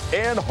 12th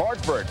in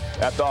Hartford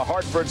at the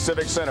Hartford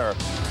Civic Center.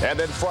 And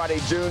then Friday,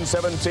 June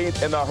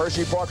 17th in the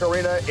Hershey Park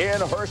Arena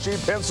in Hershey,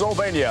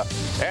 Pennsylvania.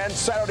 And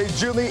Saturday,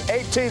 June the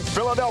 18th,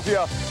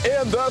 Philadelphia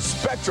in the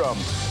Spectrum.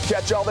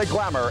 Catch all the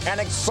glamour and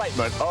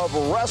excitement of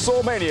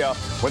WrestleMania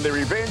when the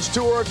Revenge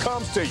Tour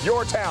comes to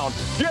your town.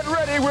 Get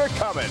ready, we're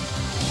coming.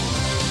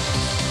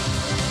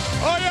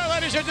 Oh, yeah,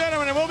 ladies and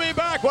gentlemen, and we'll be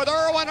back with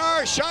Irwin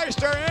R.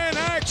 Shyster in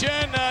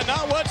action.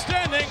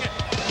 Notwithstanding,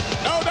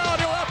 no doubt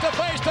he'll have to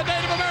face the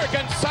Native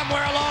Americans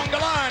somewhere along the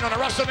line on a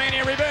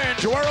WrestleMania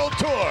Revenge World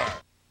Tour.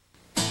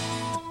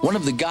 One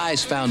of the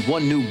guys found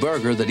one new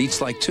burger that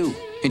eats like two.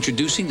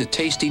 Introducing the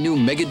tasty new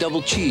Mega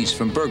Double Cheese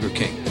from Burger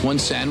King. One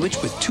sandwich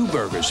with two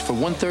burgers for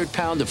 1/3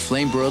 pound of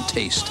flame-broiled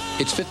taste.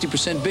 It's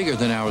 50% bigger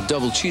than our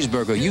double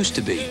cheeseburger used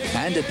to be.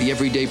 And at the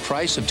everyday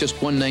price of just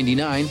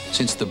 $1.99,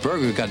 since the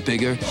burger got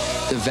bigger,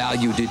 the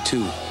value did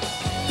too.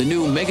 The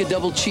new Mega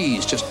Double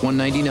Cheese, just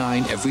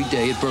 $1.99 every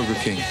day at Burger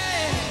King.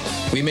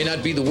 We may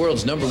not be the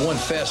world's #1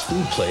 fast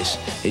food place.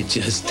 It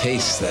just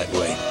tastes that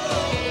way.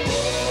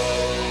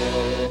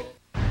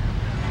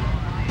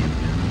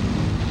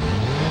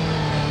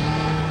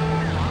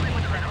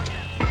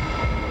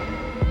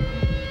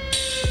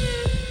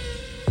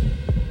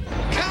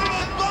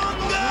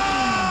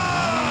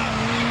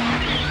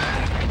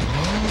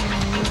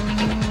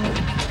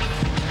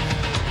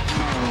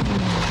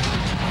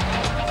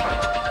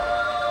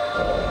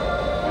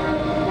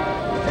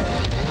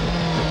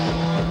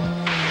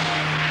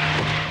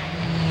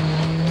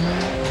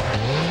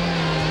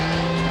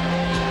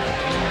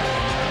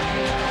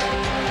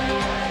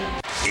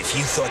 If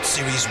you thought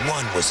Series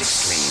 1 was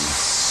extreme,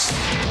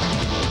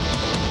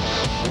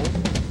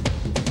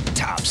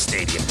 Top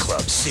Stadium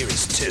Club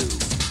Series 2.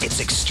 It's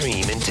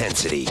extreme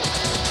intensity,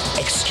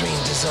 extreme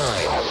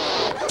design.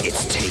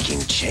 It's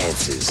taking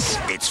chances.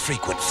 It's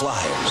frequent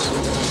flyers.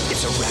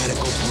 It's a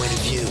radical point of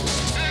view.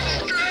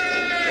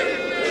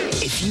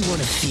 If you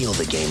want to feel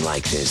the game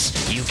like this,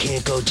 you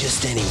can't go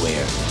just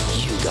anywhere.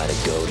 You gotta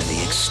go to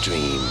the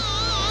extreme.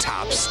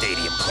 Top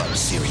Stadium Club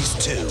Series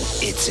 2.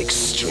 It's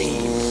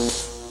extreme.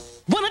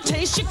 Wanna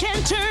taste, you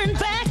can't turn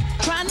back.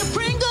 Trying to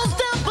Pringles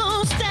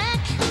double stack.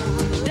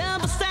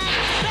 Double stack,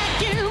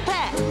 vacuum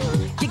pack.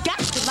 You got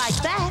to like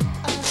that.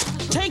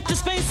 Take the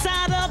space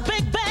out of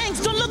Big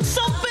Bangs. Don't look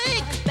so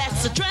big,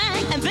 that's a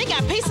drag. And they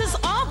got pieces,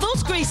 all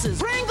those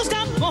greases. Pringles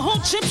got more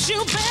whole chips,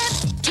 you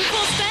bet. 2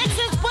 full stacks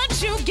is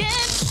what you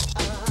get.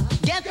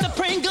 Get the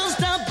Pringles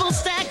double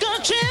stack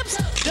of chips.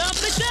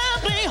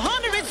 Doubly,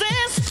 hard to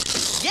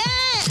resist.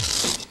 Yeah,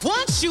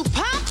 once you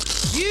pop,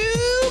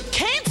 you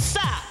can't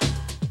stop.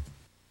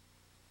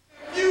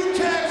 You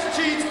tax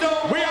cheats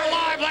don't. We are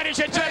live, ladies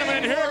and gentlemen,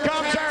 and here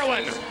comes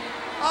Erwin.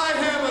 I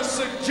have a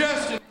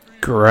suggestion.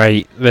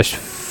 Great. This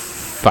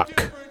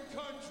fuck.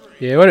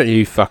 Yeah, why don't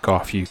you fuck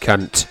off, you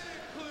cunt?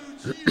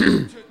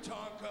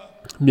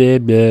 Blah,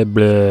 blah,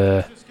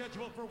 blah.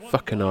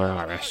 Fucking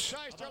IRS.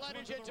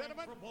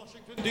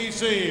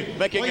 DC,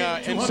 making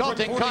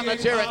insulting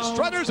comments here in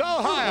Struthers,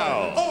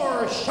 Ohio.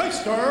 Or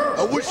Shyster.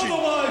 I wish you'd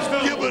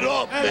give it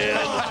up, man.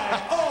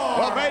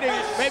 Well,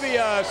 maybe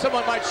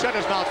someone might shut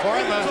his mouth for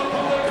him.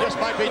 This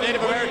might be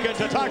Native American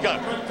Tatanka.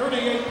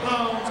 38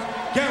 pounds,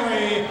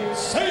 Gary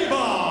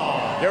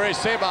Saber. Gary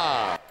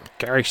Saber.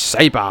 Gary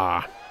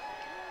Saber.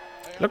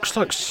 Looks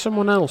like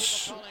someone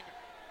else.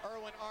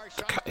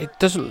 It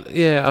doesn't.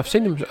 Yeah, I've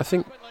seen him. I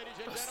think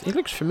he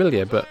looks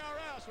familiar, but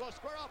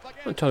I'm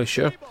not entirely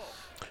sure.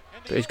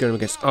 But he's going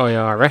against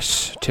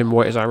IRS. Tim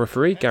White is our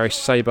referee. Gary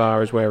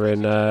Saber is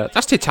wearing.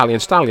 That's the Italian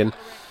Stallion.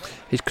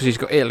 Because he's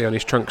got Italy on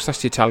his trunks.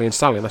 That's the Italian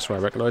Stallion. That's why I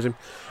recognise him.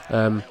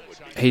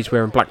 He's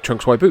wearing black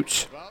trunks, white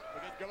boots.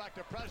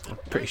 I'm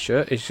pretty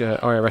sure. Is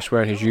IRS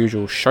wearing his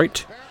usual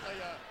shite.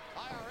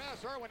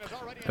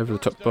 Over the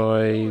top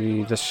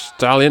by the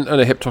Stallion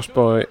and a hip toss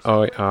by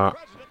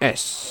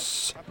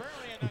IRS.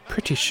 I'm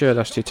pretty sure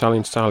that's the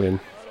Italian Stallion.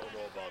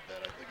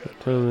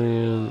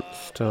 Italian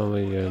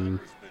Stallion.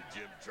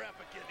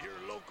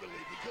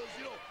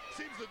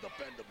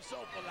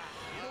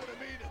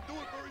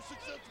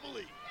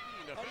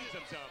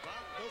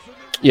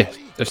 Yeah,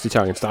 that's the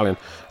Italian Stallion.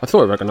 I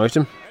thought I recognised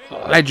him.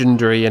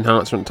 Legendary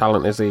enhancement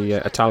talent is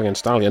the Italian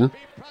Stallion.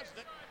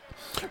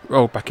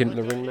 Rolled back into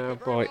the ring now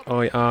by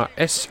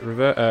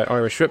IRS.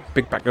 Irish whip.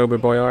 Big back elbow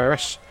by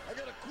IRS.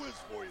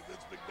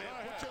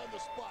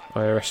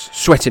 IRS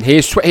sweating. He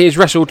is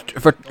wrestled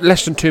for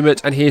less than 2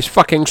 minutes and he is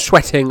fucking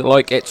sweating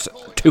like it's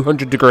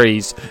 200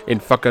 degrees in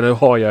fucking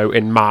Ohio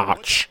in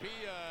March.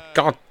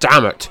 God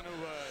damn it.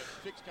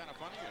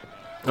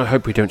 I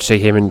hope we don't see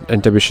him in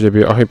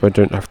WCW. I hope I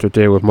don't have to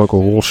deal with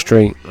Michael Wall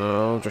Street.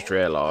 Oh, I've just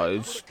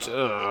realised.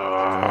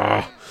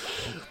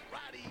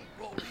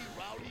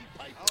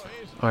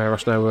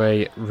 IRS now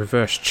a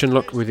reverse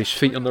chinlock with his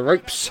feet on the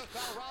ropes.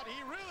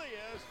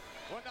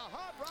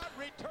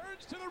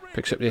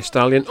 Picks up the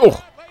Stallion.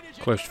 Oh!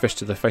 Close fist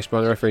to the face by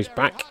the referee's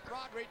back.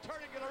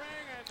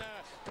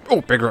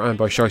 Oh, big right hand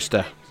by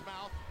Shyster.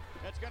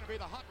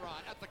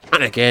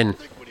 And again.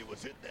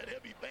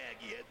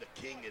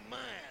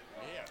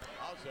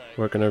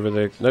 Working over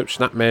the... Nope,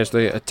 snapmares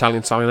the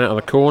Italian Stallion out of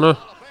the corner.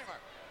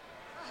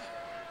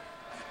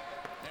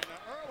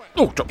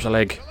 Oh, drops a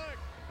leg.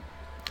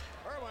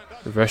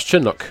 Reverse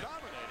chinlock.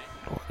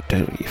 Oh,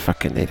 don't you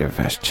fucking need a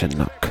reverse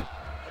chinlock.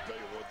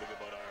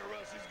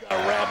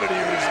 Rabbit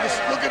ears.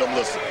 Look at him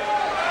listen.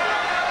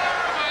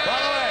 By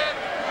the way,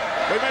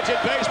 we mentioned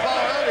baseball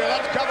earlier.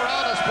 Let's cover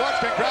all the sports.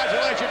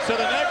 Congratulations to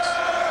the Knicks.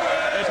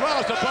 As well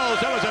as the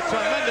Bulls. That was a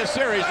tremendous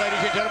series,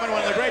 ladies and gentlemen.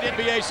 One of the great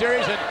NBA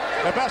series. And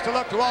the best of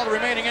luck to all the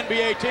remaining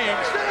NBA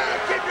teams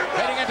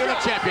heading into the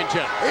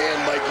championship.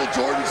 And Michael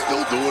Jordan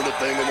still doing a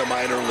thing in the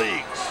minor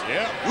leagues.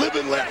 Yeah. Live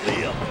and let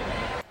live.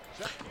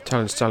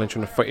 Italian Stallion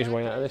trying to fight his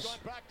way out of this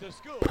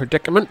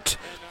predicament.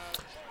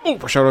 Oh,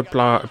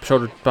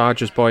 shoulder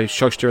barges by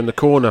Shyster in the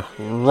corner,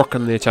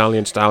 rocking the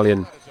Italian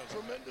Stallion.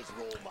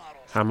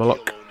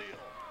 Hammerlock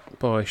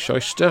by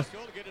Shyster.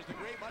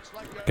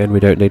 Again, we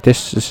don't need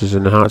this. This is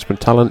an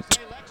enhancement talent.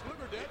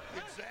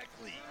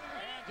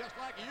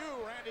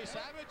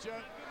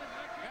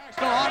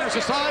 National Honor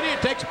Society.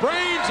 It takes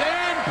brains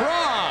and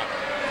brawn,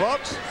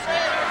 folks.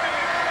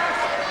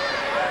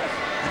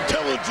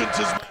 Intelligence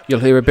is...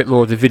 You'll hear a bit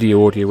more of the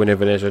video audio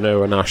whenever there's an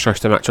O&R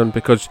Shyster match on,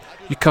 because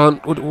you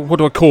can't... What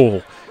do I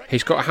call?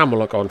 He's got a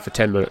hammerlock on for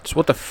 10 minutes.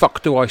 What the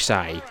fuck do I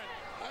say?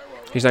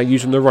 He's now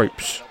using the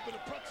ropes.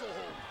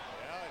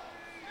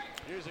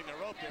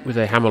 With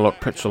a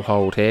hammerlock pretzel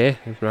hold here.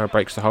 He now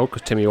breaks the hold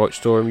because Timmy White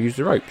saw him use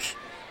the ropes.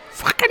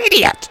 Fucking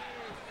idiot!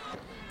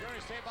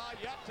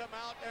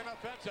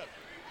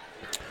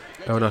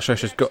 O&R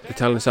Shyster's got the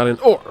Italian Stallion.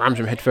 Oh, rams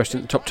him headfirst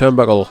into the top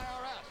turnbuckle.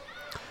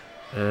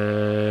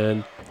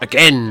 And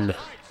again.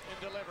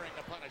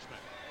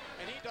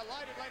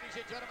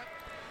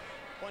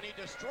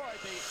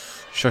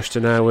 Shyster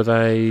now with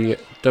a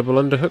double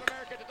underhook.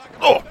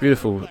 Oh,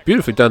 beautiful.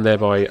 Beautifully done there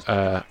by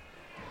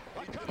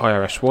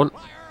IRS1.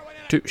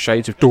 2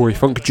 shades of Dory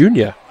Funk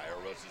Jr.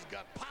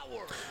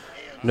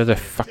 Another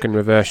fucking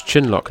reverse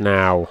chinlock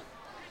now.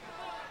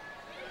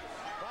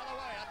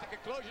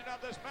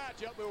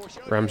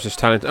 Rams'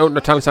 talent. Oh, no,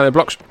 talent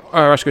blocks.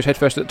 IRS goes head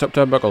first at the top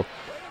turnbuckle.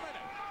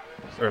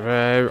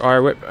 Eye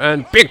whip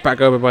and big back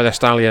over by the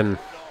Stallion.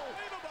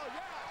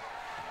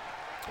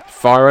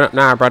 Firing up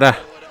now, brother.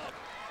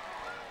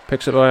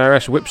 Picks up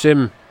IRS, whips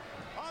him.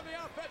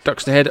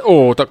 Ducks the head.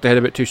 Oh, ducked the head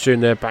a bit too soon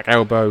there. Back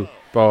elbow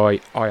by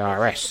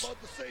IRS.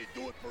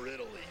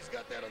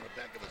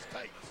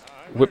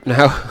 Whip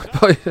now.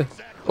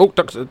 Oh,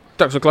 ducks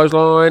a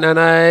clothesline and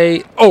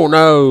a... Oh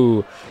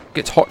no!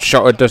 Gets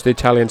hot-shotted, does the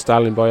Italian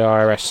Stallion by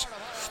IRS.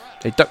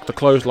 They ducked the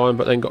clothesline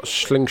but then got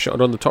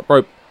slingshotted on the top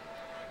rope.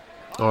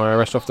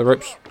 IRS off the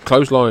ropes.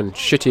 Clothesline.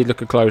 Shitty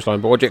looking clothesline,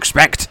 but what do you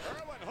expect?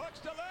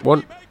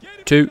 1,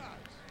 2,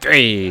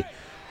 3.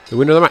 The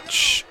winner of the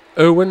match,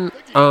 Owen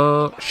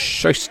R.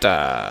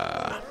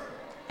 Schuster.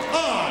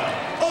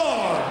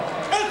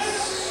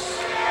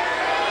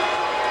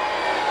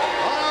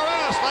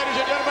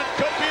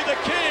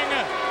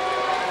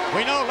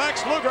 We know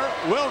Lex Luger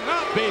will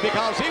not be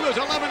because he was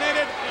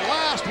eliminated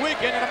last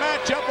weekend in a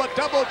matchup with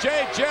Double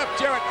J Jeff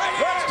Jarrett.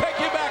 Let's take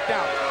you back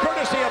now,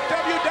 courtesy of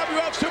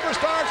WWF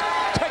Superstars.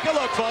 Take a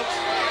look, folks.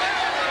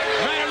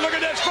 Man, look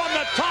at this from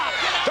the top.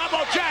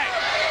 Double J.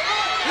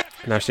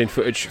 Now seen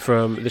footage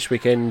from this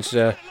weekend's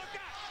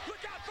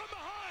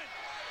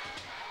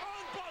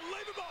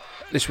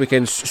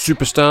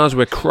Superstars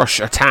where Crush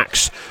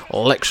attacks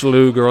Lex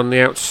Luger on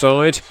the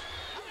outside.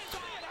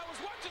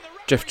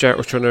 Jeff Jarrett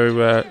was trying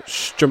to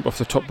jump off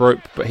the top rope,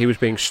 but he was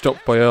being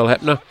stopped by Earl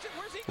Hebner.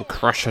 And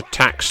Crush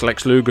attacks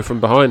Lex Luger from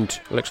behind.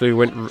 Lex Luger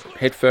went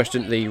headfirst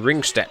into the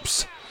ring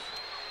steps.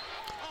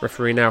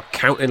 Referee now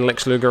counting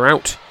Lex Luger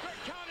out.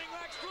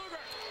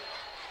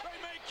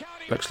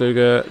 Lex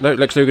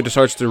Luger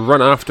decides to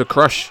run after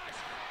Crush.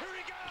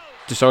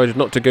 Decided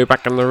not to go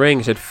back in the ring.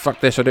 He said,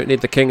 fuck this, I don't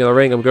need the king of the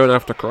ring, I'm going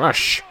after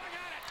Crush.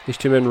 These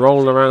two men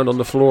rolling around on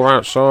the floor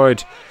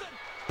outside,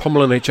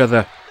 pummeling each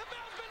other.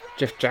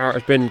 Jeff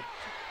Jarrett has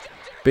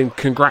been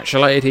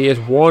congratulated, he has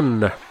won.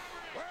 Ladies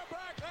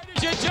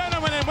and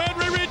gentlemen, and when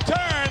we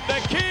return, the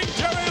King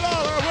Jerry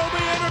Lawler will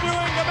be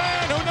interviewing the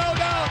man who no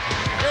doubt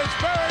is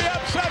very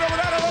upset over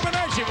that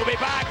elimination. We'll be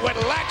back with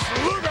Lex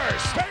Luger.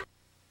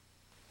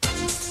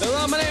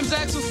 Hello, my name's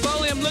Axel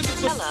Foley. I'm looking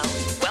for... Hello,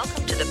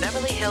 welcome to the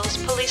Beverly Hills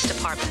Police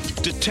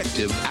Department.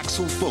 Detective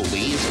Axel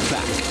Foley is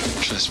back.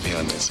 Trust me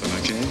on this one,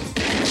 okay?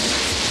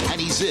 And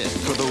he's in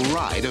for the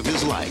ride of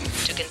his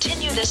life. To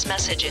continue this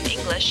message in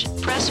English,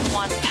 press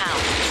 1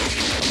 pound.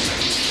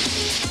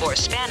 For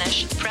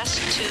Spanish, press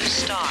 2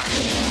 star.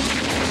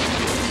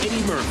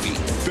 Eddie Murphy,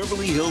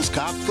 Beverly Hills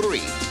Cop 3.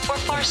 For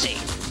Farsi,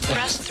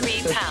 press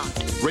 3 pound.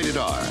 Rated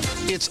R.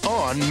 It's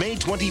on May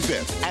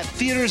 25th at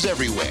theaters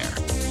everywhere.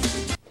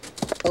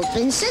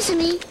 Open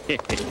sesame.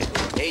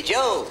 Hey,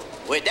 Joe,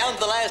 we're down to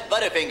the last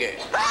Butterfinger.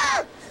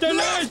 Ah! The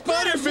last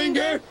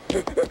Butterfinger!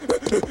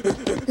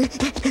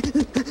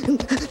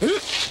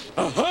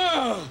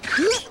 Aha!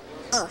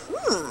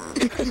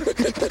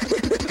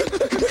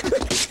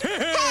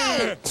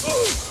 Hey!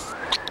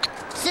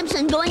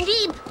 Simpson going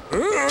deep.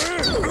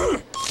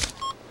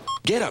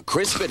 Get a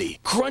crispity,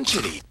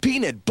 crunchity,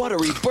 peanut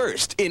buttery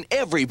burst in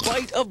every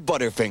bite of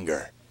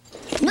Butterfinger.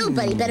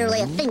 Nobody better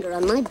lay a finger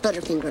on my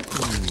Butterfinger.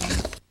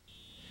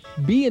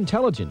 Be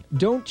intelligent.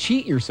 Don't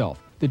cheat yourself.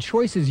 The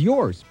choice is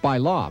yours by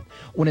law.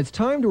 When it's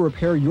time to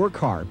repair your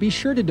car, be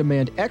sure to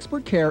demand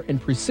expert care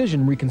and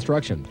precision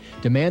reconstruction.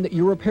 Demand that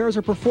your repairs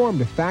are performed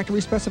to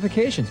factory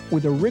specifications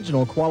with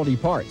original quality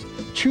parts.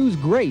 Choose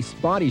Grace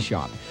Body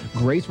Shop.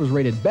 Grace was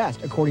rated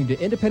best according to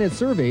independent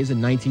surveys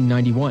in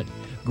 1991.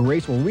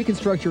 Grace will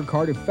reconstruct your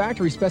car to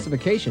factory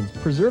specifications,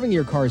 preserving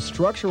your car's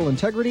structural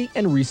integrity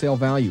and resale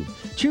value.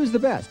 Choose the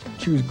best.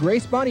 Choose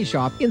Grace Body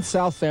Shop in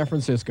South San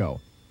Francisco.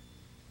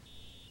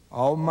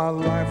 All my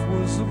life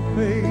was a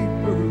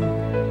paper,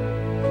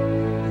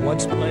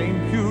 once plain,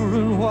 pure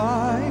and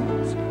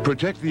white.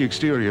 Protect the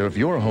exterior of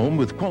your home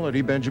with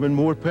quality Benjamin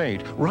Moore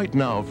paint. Right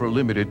now, for a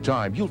limited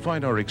time, you'll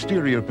find our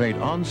exterior paint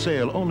on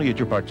sale only at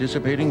your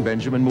participating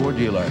Benjamin Moore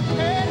dealer.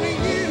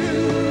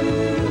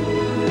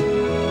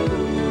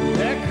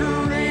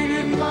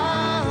 Decorated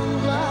my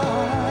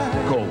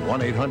life. Call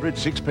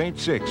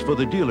 1-800-6-PAINT-6 for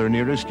the dealer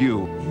nearest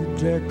you. You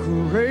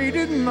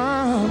decorated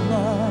my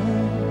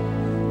life.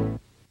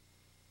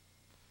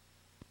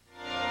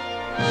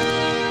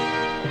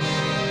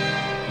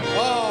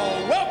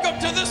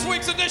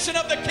 Edition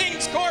of the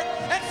King's Court.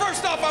 And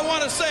first off, I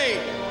want to say,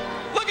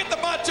 look at the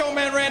Macho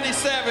Man Randy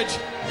Savage.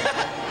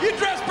 You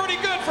dress pretty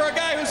good for a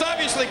guy who's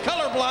obviously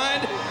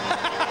colorblind.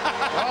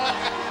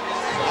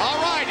 All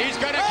right, he's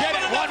going to get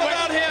it one way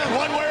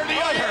or the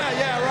other.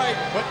 Yeah, right.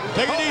 But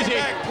take it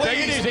easy. Take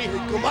it easy.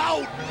 Come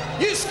out.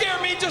 You scare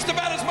me just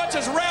about as much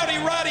as Rowdy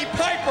Roddy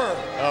Piper.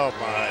 Oh,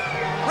 my.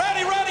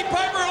 Rowdy Roddy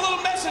Piper, a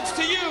little message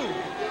to you.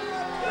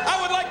 I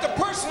would like to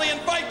personally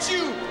invite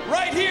you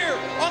right here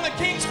on the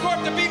King's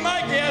Court to be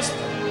my guest.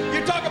 You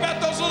talk about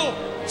those little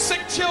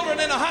sick children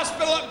in a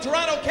hospital up in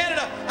Toronto,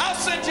 Canada. I'll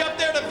send you up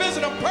there to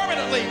visit them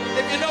permanently,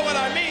 if you know what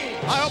I mean.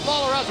 I hope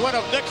Lawler has one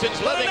of Nixon's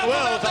living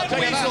wills. I'll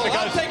tell you that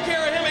because I'll take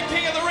care of him at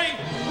King of the Ring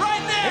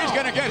right now. He's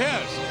going to get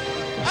his.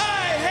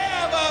 I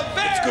have a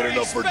very It's good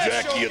enough for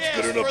Jackie. It's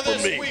good enough for me.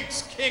 This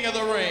week's King of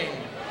the Ring.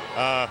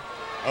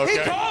 He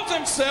calls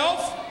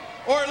himself,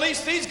 or at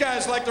least these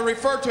guys like to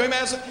refer to him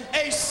as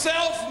a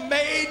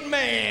self-made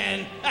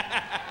man.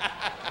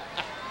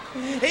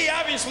 He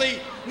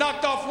obviously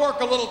knocked off work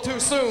a little too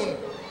soon.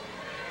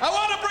 I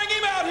want to bring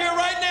him out here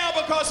right now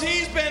because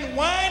he's been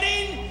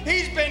whining,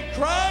 he's been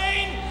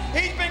crying,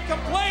 he's been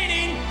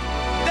complaining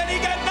that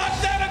he got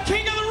knocked out of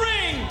King of the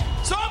Ring.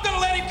 So I'm going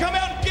to let him come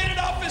out and get it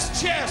off his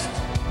chest.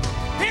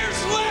 Here's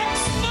Lex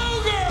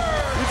Luger.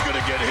 He's going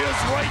to get his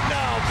right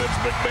now, Vince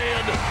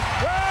McMahon.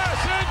 Yes,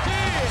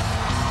 indeed.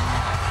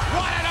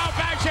 What an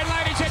ovation,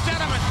 ladies and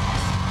gentlemen.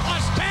 A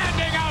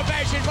standing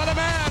ovation for the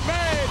man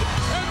made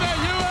in the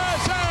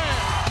USA.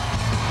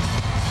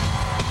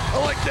 I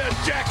like that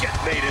jacket,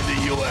 made in the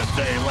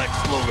USA, Lex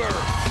Luger.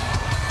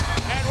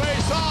 And we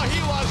saw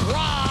he was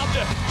robbed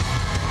of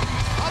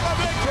a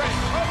victory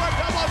over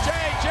Double J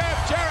Jeff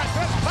Jarrett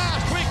this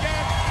past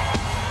weekend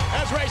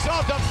as a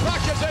result of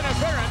Crush's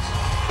interference.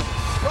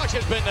 Crush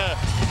has been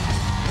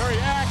very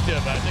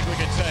active, I think we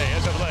can say,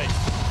 as of late.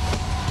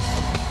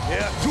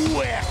 Yeah,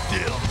 too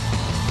active.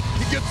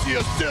 He gets the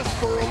assist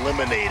for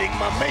eliminating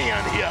my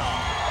man here.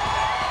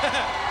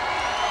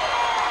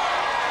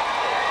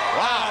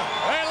 Wow.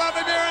 They love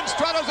him here in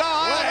Struttlesville.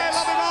 They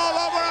love him all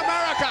over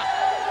America.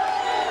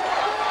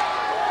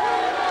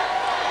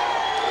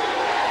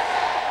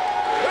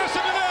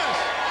 Listen to this.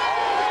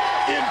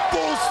 In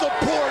full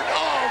support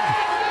of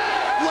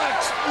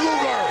Lex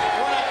Luger.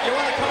 You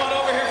want to come on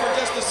over here for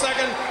just a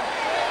second?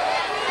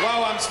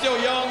 Wow, I'm still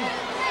young.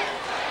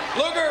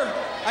 Luger,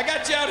 I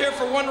got you out here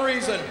for one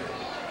reason.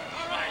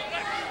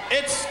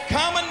 It's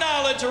common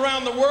knowledge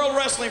around the World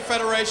Wrestling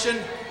Federation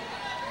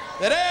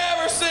that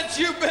ever since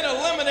you've been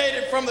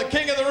eliminated from the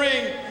King of the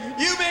Ring,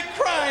 you've been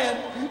crying,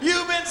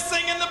 you've been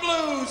singing the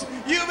blues,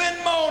 you've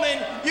been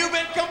moaning, you've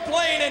been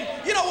complaining.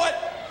 You know what?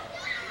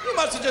 You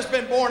must have just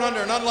been born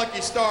under an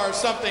unlucky star or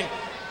something.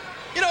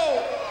 You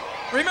know,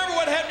 remember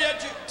what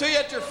happened to you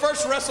at your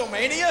first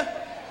WrestleMania?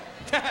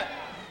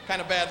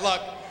 Kind of bad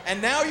luck. And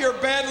now your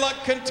bad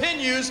luck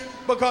continues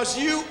because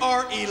you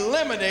are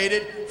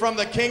eliminated from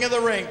the King of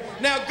the Ring.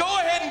 Now go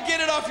ahead and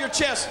get it off your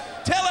chest.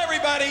 Tell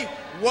everybody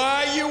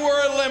why you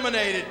were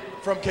eliminated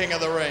from King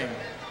of the Ring.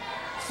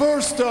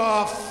 First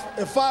off,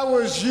 if I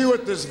was you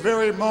at this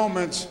very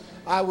moment,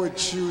 I would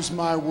choose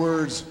my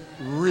words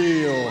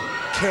real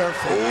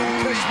carefully.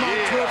 Catch my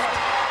drift.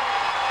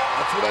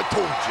 That's what I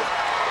told you.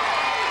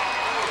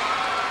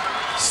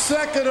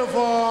 Second of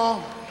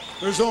all,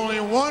 there's only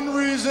one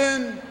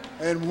reason,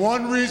 and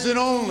one reason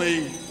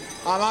only,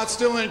 I'm not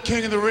still in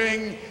King of the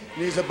Ring,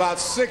 and he's about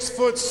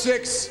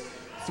 6'6",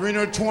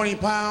 320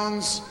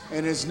 pounds,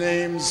 and his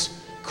name's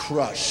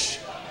Crush.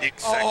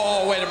 Exactly.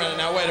 Oh, wait a minute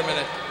now, wait a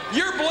minute.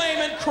 You're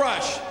blaming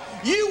Crush.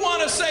 You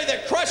want to say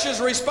that Crush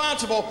is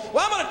responsible.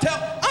 Well,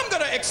 I'm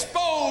going to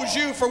expose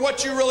you for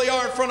what you really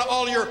are in front of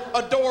all your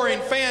adoring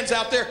fans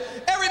out there.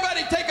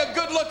 Everybody take a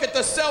good look at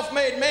the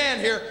self-made man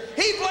here.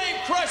 He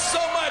blamed Crush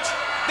so much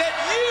that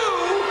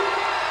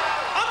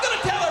I'm going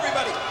to tell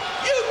everybody,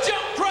 you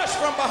jumped Crush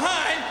from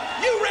behind,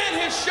 you ran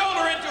his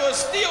shoulder into a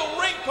steel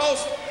ring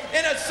post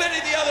in a city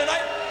the other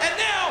night, and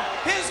now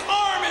his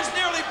arm is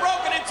nearly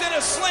broken, it's in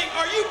a sling.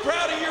 Are you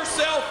proud of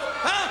yourself,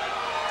 huh?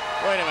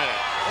 Wait a minute.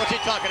 What's he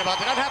talking about?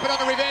 Did that happen on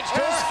the Revenge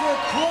Tour? As for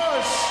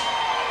Crush,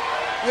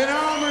 an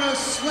arm in a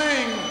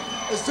sling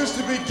is just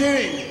the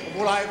beginning of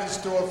what I have in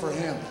store for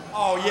him.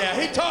 Oh, yeah,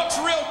 he talks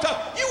real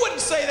tough. You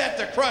wouldn't say that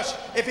to Crush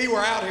if he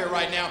were out here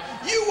right now.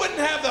 You wouldn't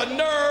have the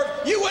nerve,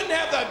 you wouldn't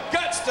have the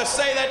guts to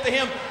say that to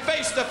him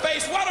face to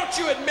face. Why don't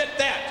you admit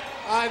that?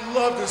 I'd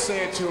love to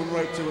say it to him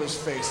right to his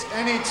face.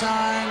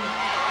 Anytime.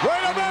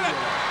 Wait a minute.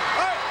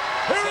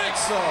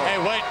 So. Hey,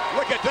 wait,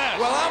 look at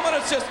that. Well, I'm going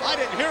to just... I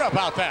didn't hear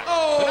about that.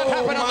 Oh, did that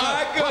happen on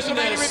my the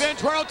WrestleMania goodness.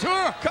 Revenge World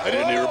Tour? I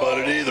didn't hear about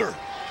it either.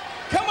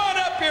 Come on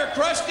up here,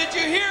 Crush. Did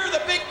you hear the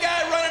big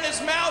guy running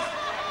his mouth?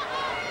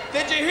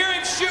 Did you hear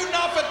him shooting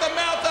off at the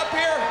mouth up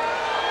here?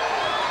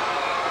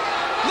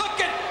 Look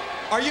at...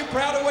 Are you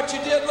proud of what you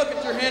did? Look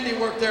at your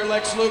handiwork there,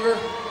 Lex Luger.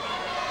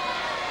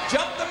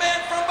 Jumped the man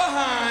from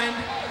behind,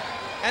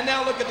 and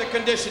now look at the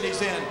condition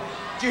he's in.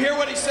 Did you hear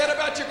what he said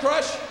about you,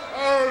 Crush?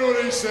 I heard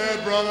what he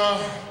said,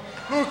 brother.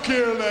 Look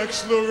here,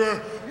 Lex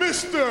Luger.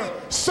 Mr.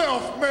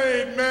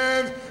 Self-Made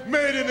Man,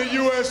 made in the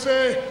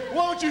USA.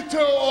 Why don't you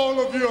tell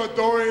all of your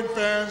adoring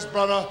fans,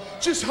 brother,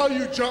 just how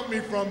you jumped me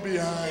from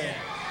behind?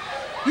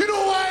 You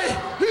know why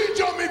he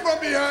jumped me from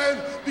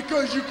behind?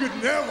 Because you could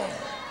never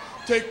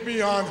take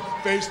me on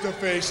face to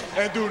face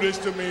and do this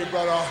to me,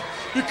 brother.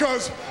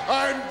 Because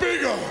I'm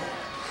bigger,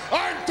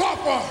 I'm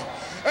tougher,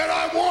 and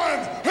I'm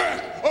one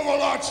heck of a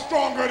lot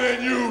stronger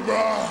than you,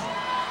 bro.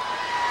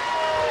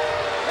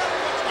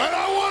 And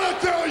I want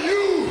to tell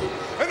you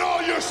and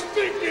all your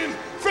stinking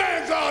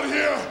fans out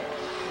here,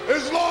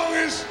 as long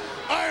as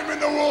I'm in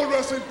the World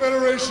Wrestling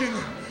Federation,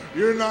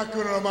 you're not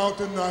going to amount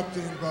to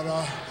nothing,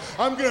 brother.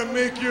 I'm going to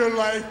make your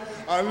life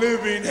a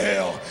living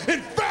hell.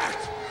 In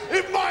fact,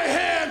 if my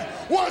hand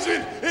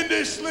wasn't in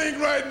this sling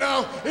right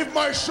now, if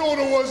my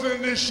shoulder wasn't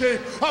in this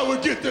shape, I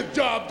would get the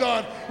job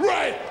done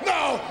right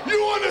now.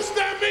 You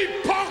understand me,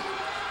 punk?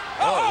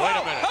 Oh, wait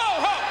a minute.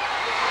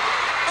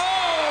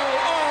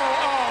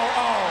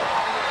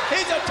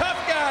 a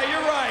tough guy,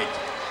 you're right.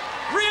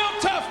 Real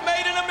tough,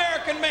 made an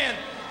American man.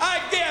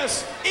 I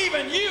guess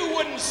even you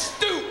wouldn't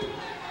stoop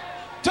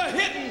to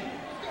hitting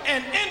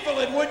an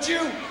invalid, would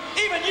you?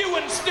 Even you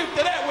wouldn't stoop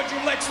to that, would you,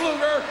 Lex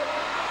Luger?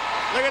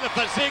 Look at the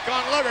physique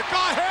on Luger. Go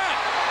ahead.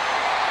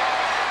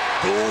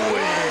 Who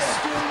is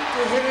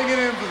hitting an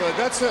invalid?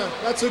 That's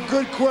a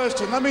good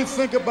question. Let me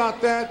think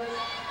about that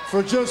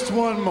for just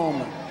one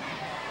moment.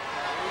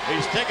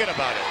 He's thinking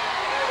about it.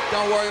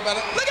 Don't worry about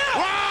it. Look out!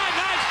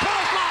 Wow, nice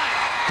clothesline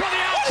to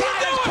the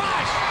outside is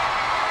Crush.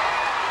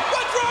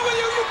 What's wrong with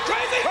you? You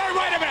crazy? Hey,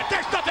 wait a minute.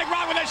 There's nothing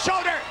wrong with his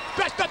shoulder.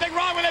 There's nothing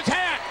wrong with his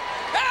hand.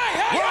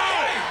 Hey!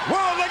 Whoa!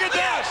 Whoa! Look at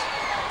this!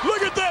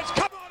 Look at this!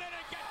 Come on in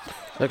and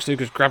get. Lex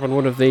Luger's grabbing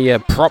one of the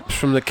props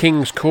from the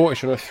King's Court. He's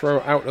trying to throw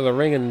it out of the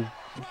ring and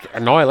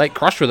annihilate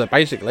Crush with it,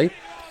 basically.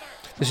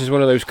 This is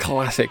one of those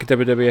classic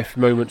WWF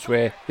moments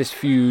where this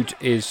feud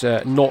is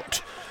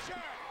not...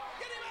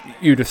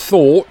 You'd have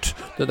thought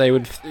that they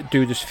would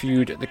do this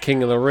feud at the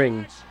King of the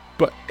Ring,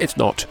 but it's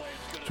not.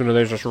 It's one of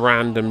those just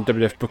random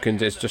WWF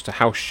bookings. It's just a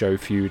house show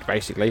feud,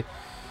 basically.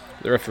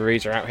 The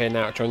referees are out here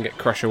now to try and get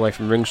Crush away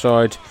from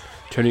ringside.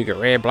 Tony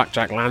Guerrero,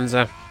 Blackjack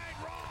Lanza.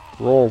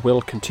 Raw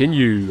will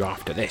continue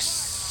after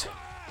this.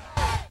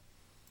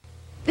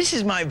 This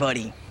is my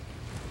buddy,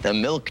 the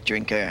milk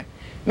drinker,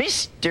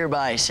 Mr.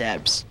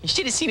 Biceps. You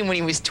should have seen him when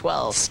he was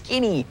 12.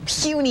 Skinny,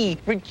 puny,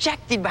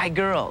 rejected by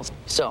girls.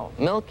 So,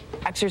 milk,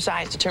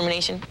 exercise,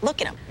 determination,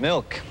 look at him.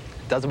 Milk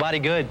does the body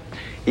good.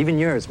 Even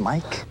yours,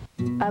 Mike.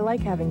 I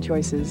like having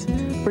choices.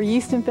 For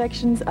yeast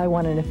infections, I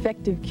want an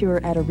effective cure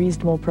at a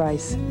reasonable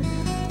price.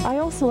 I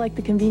also like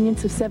the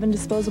convenience of 7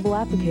 disposable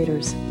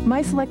applicators.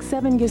 MySelect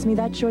 7 gives me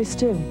that choice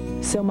too.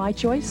 So my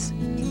choice,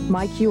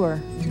 my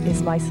cure,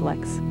 is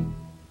MySelex.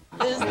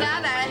 Is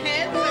that a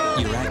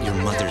handsome... You're at your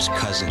mother's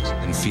cousin's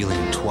and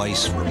feeling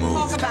twice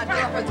removed. Talk about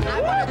girlfriends.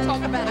 I want to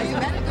talk about, are you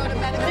ready to go to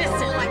medicine?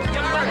 Listen, like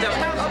your mother.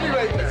 I'll be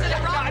right there.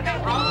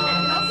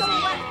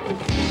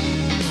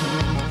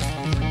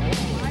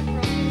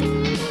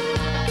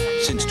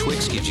 Since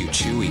Twix gives you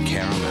chewy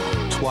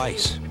caramel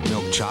twice,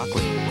 milk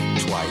chocolate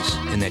twice,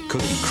 and that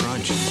cookie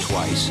crunch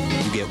twice,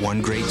 you get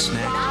one great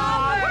snack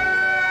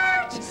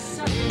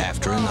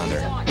after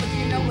another.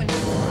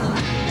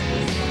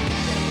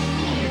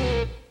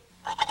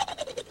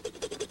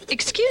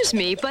 Excuse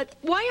me, but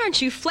why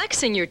aren't you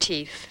flexing your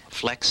teeth?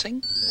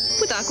 Flexing?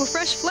 With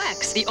Aquafresh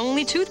Flex, the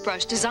only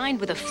toothbrush designed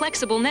with a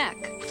flexible neck.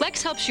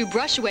 Flex helps you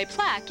brush away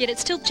plaque, yet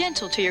it's still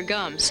gentle to your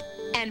gums.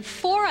 And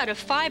 4 out of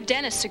 5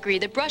 dentists agree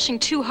that brushing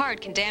too hard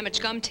can damage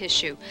gum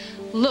tissue.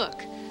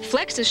 Look,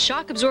 Flex's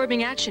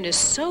shock-absorbing action is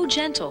so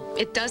gentle,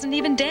 it doesn't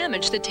even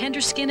damage the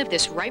tender skin of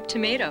this ripe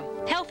tomato.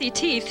 Healthy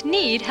teeth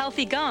need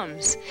healthy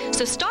gums.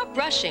 So stop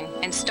brushing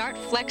and start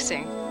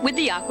flexing with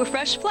the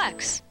Aquafresh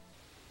Flex.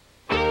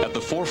 At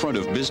the forefront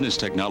of business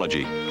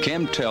technology,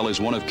 Camtel is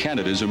one of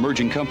Canada's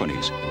emerging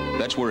companies.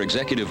 That's where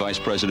Executive Vice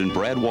President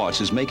Brad Watts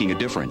is making a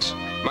difference.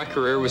 My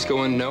career was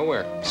going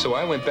nowhere, so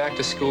I went back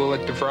to school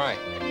at DeVry.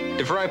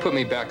 DeVry put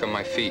me back on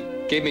my feet,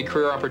 gave me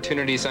career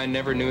opportunities I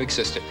never knew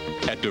existed.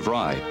 At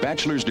DeVry,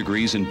 bachelor's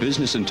degrees in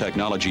business and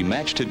technology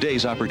match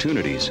today's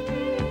opportunities.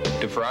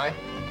 DeVry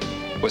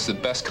was the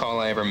best call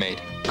I ever made.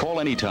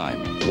 Call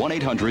anytime,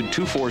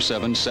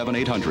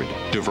 1-800-247-7800.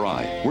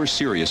 DeVry, we're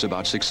serious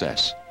about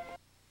success.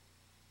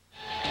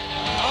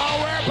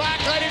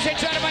 Back, ladies and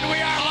gentlemen, we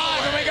are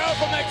live, and we go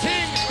from the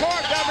King's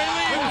Court, I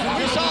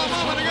believe. We saw a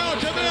moment ago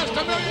to this,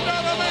 the $1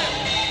 Million Man.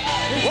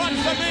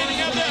 What's the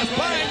meaning of this?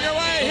 Playing your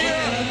way here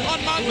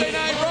on Monday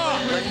Night Raw.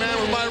 McMahon,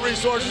 with my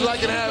resources, I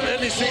can have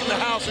any seat in the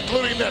house,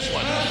 including this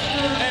one.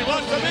 And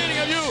what's the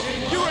meaning of you?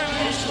 You were in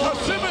a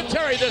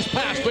cemetery this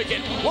past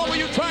weekend. What were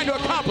you trying to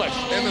accomplish?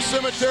 In the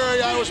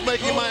cemetery, I was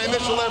making my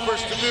initial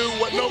efforts to do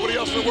what nobody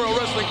else in the World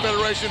Wrestling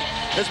Federation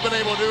has been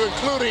able to do,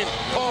 including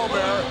Paul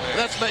Bearer, and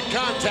that's make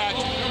contact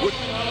with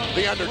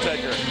The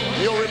Undertaker.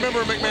 You'll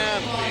remember,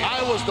 McMahon,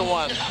 I was the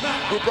one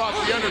who brought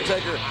The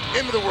Undertaker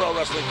into the World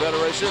Wrestling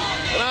Federation,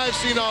 and I've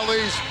seen all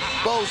these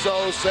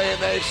bozos saying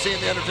they've seen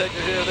The Undertaker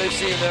here, they've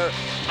seen there.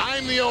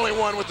 I'm the only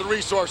one with the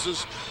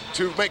resources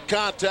to make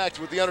contact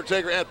with The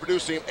Undertaker and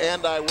produce him,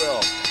 and I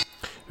will.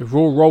 The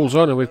Raw rolls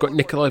on, and we've got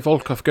Nikolai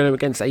Volkov going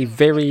against a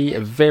very,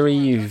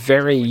 very,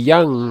 very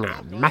young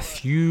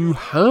Matthew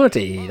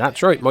Hardy.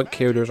 That's right, Mike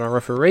Chioda is our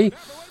referee.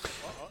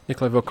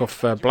 Nikolai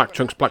Volkov, black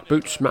trunks, black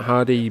boots. Matt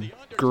Hardy,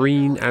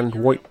 green and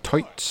white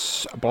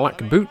tights, black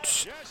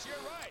boots.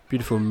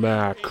 Beautiful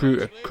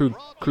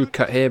crew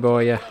cut here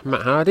by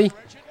Matt Hardy.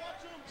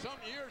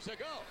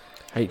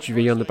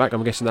 HV on the back.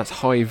 I'm guessing that's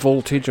High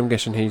Voltage. I'm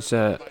guessing he's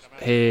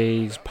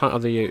part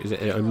of the is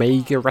it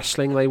Omega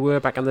Wrestling they were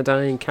back in the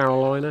day in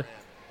Carolina.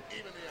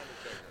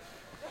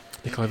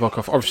 Nikolai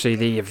Volkov, obviously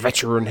the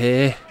veteran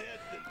here.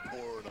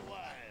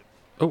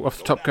 Oh, off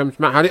the top comes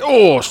Matt Hardy.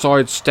 Oh,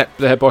 sidestep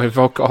there by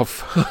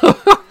Volkov.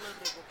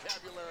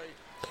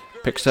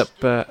 Picks up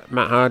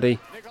Matt Hardy.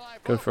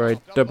 Going for a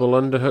double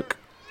underhook.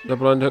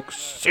 Double underhook.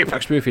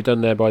 Suplex move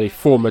done there by the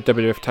former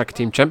WWF Tag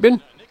Team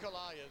Champion.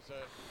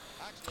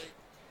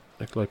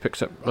 Nikolai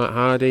picks up Matt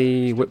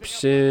Hardy.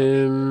 Whips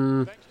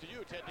him.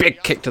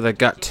 big kick to the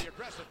gut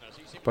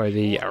by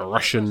the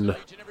Russian.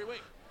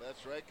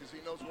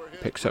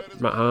 Picks up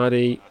Matt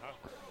Hardy.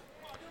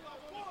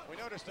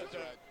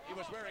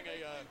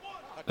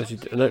 As he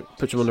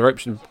puts him on the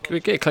ropes and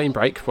get a clean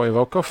break by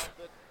Volkov.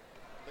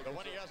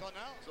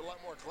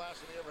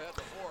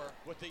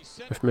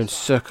 Both men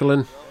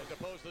circling.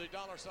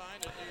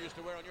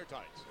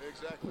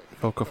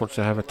 Volkov wants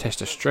to have a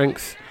test of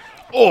strength.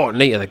 Oh,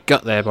 knee to the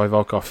gut there by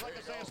Volkov.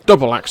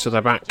 Double axe to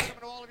the back.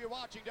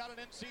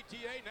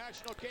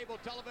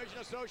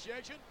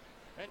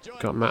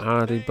 Got Matt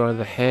Hardy by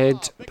the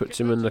head. Puts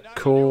him in the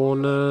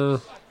corner.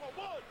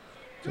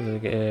 Gonna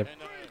get a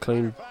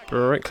clean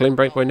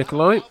break by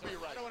Nikolai.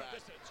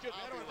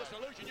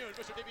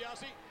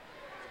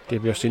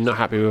 DiBiase not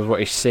happy with what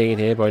he's seeing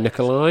here by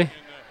Nikolai.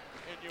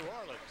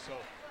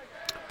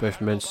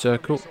 Both men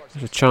circle.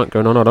 There's a chant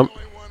going on, Adam.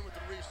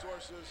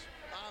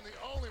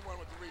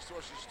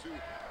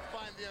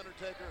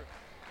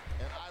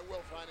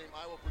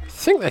 I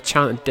think they're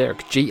chanting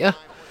Derek Jeter.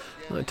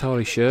 Not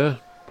entirely sure.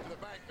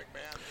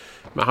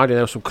 Matt Hardy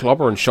now some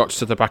clobbering shots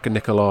to the back of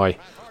Nikolai.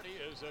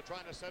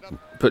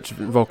 Puts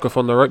Volkov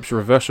on the ropes.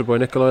 Reversal by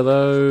Nikolai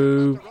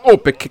though. Oh,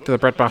 big kick to the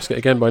breadbasket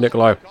again by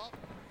Nikolai.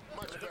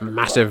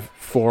 Massive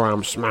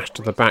forearm smash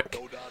to the back.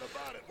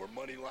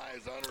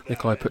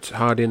 Nikolai puts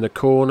Hardy in the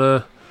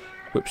corner.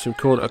 Whips him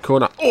corner to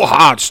corner. Oh,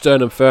 hard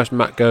sternum first.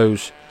 Matt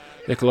goes.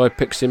 Nikolai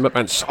picks him up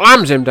and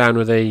slams him down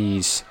with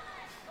ease.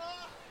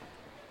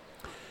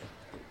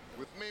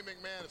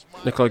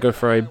 Nikolai going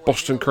for a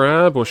Boston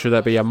Crab, or should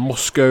that be a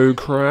Moscow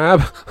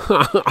Crab?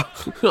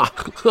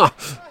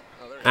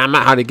 And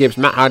Matt Hardy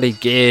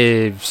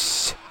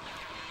gives.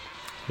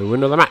 The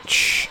winner of the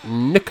match,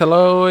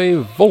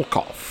 Nikolai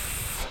Volkov.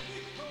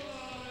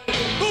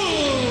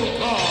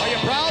 Are you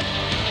proud?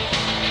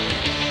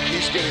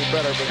 He's getting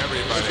better, but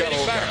everybody's got a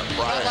little kind of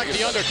pride. Not like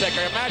The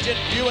Undertaker. Imagine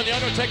you and The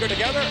Undertaker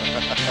together.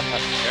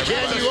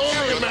 Can you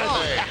only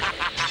imagine?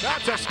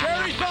 That's a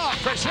scary thought,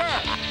 for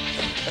sure.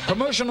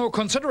 Promotional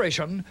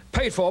consideration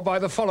paid for by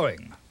the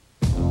following.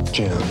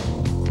 Jim.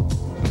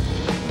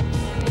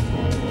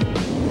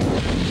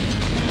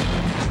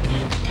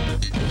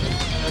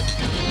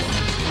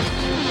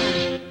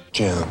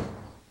 Jim.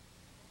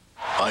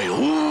 I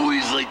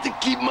always like to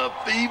keep my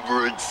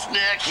favorite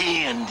snack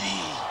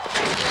handy.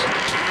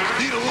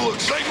 Need a little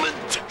excitement?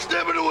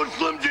 Step into a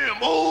Slim Jim.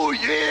 Oh,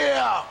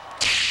 yeah!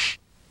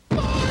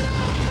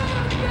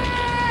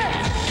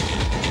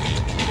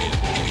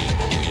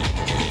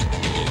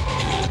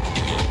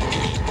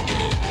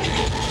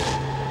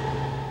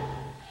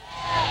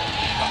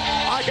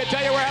 I can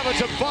tell you we're having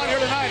some fun here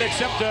tonight,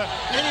 except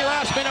any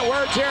last-minute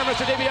words here,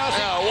 Mr. DiBiase?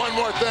 Yeah, one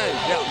more thing.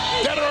 Yeah.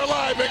 Dead or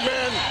alive, big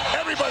man,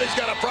 everybody's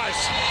got a price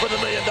for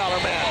the $1 Million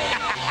Man.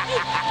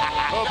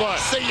 Oh, boy.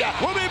 See ya.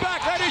 We'll be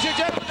back, ladies and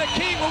gentlemen. The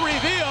King will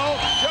reveal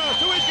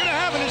just who he's going to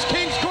have in his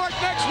King's Court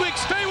next week.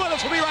 Stay with us.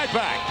 We'll be right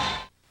back.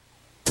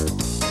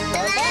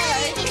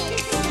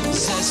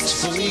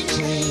 Zestfully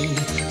clean,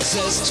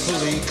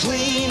 zestfully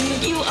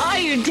clean. You are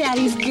your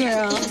daddy's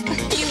girl.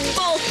 You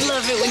both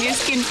love it when your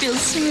skin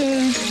feels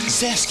smooth.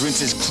 Zest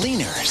rinses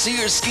cleaner, so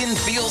your skin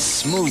feels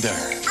smoother.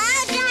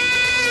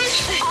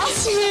 All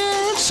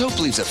smooth. Soap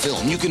leaves a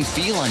film you can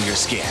feel on your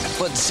skin,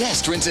 but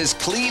Zest rinses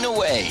clean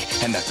away.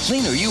 And the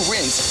cleaner you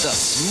rinse, the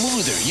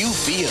smoother you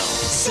feel.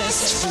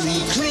 Zestfully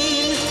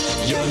clean.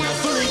 You're not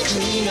fully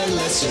clean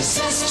unless you're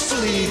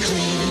zestfully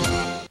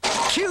clean.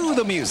 Cue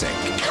the music.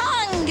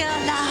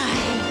 Conga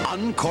line.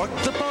 Uncork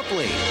the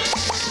bubbly.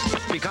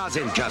 Because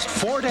in just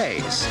 4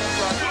 days,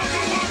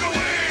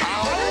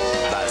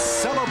 the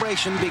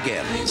celebration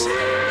begins. You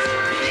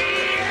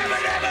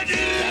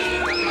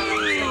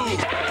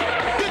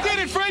did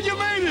it, Fred. You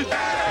made it.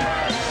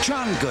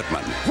 John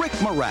Goodman, Rick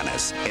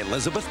Moranis,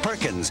 Elizabeth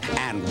Perkins,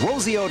 and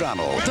Rosie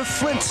O'Donnell, the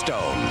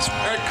Flintstones.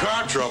 Had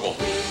car trouble.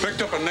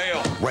 Picked up a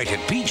nail. Rated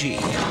PG.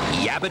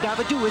 Yabba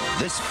Dabba Do It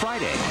this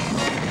Friday.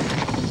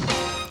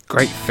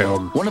 Great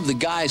film. One of the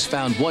guys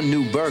found one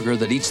new burger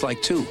that eats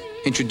like two.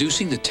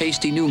 Introducing the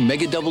tasty new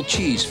Mega Double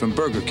Cheese from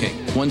Burger King.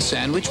 One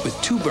sandwich with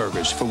 2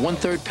 burgers for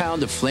 1/3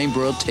 pound of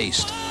flame-broiled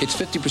taste. It's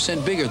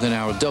 50% bigger than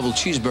our double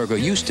cheeseburger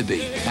used to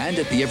be. And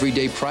at the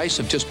everyday price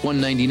of just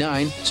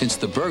 $1.99, since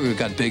the burger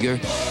got bigger,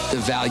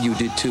 the value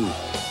did too.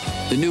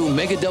 The new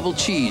Mega Double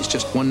Cheese,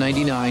 just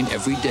 $1.99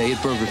 every day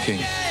at Burger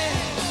King.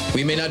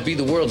 We may not be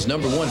the world's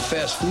 #1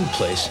 fast food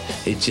place.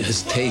 It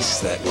just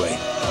tastes that way.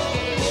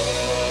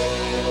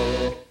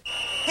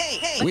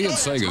 We at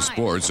Sega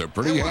Sports are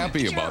pretty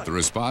happy about the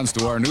response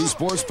to our new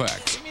sports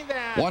packs.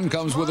 One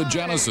comes with a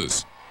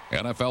Genesis,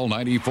 NFL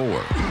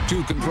 94,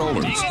 2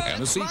 controllers,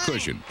 and a seat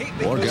cushion.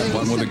 Or get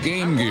one with a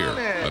Game Gear,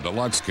 a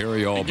deluxe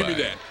carry-all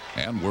bag,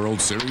 and World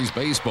Series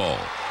baseball.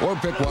 Or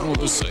pick one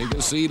with a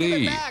Sega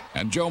CD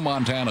and Joe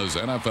Montana's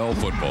NFL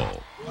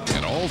football.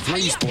 And all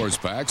 3 sports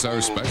packs are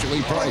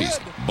specially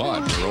priced,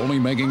 but we're only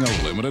making a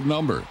limited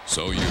number,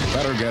 so you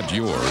better get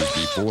yours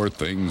before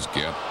things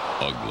get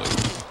ugly.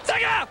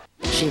 Sega!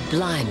 She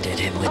blinded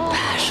him with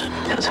passion.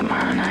 Till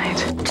tomorrow night.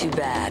 Too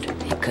bad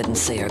he couldn't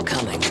see her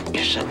coming.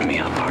 You're setting me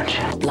up, aren't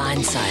you?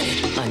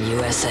 Blindsided on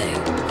USA.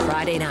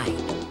 Friday night.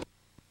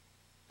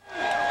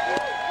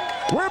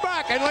 We're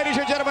back, and ladies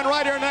and gentlemen,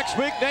 right here next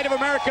week, Native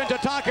American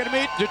Tatanka to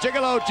meet the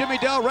Gigolo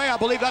Jimmy Del Rey. I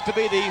believe that to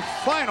be the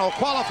final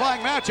qualifying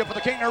matchup for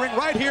the King of the Ring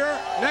right here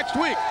next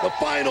week. The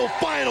final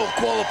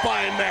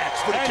qualifying match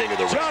for the King of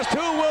the Ring. Just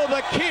who will the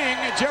King,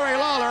 Jerry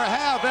Lawler,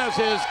 have as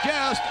his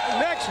guest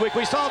next week?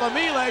 We saw the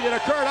melee that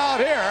occurred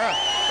out here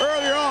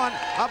earlier on.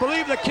 I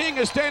believe the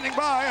King is standing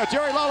by.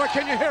 Jerry Lawler,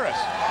 can you hear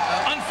us?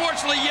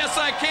 Unfortunately, yes,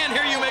 I can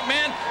hear you,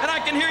 McMahon, and I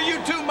can hear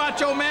you too,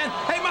 Macho Man.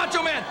 Hey,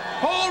 Macho Man,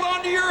 hold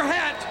on to your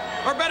hat.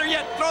 Or better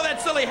yet, throw that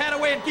silly hat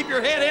away and keep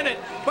your head in it.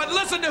 But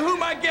listen to who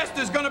my guest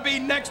is going to be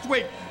next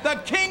week. The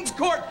King's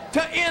Court to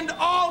end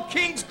all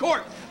King's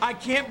Court. I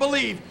can't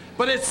believe,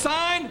 but it's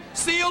signed,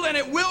 sealed, and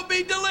it will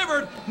be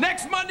delivered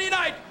next Monday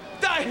night.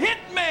 The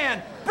Hitman,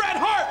 Bret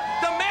Hart,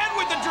 the man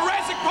with the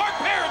Jurassic Park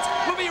parents,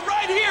 will be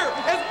right here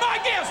as my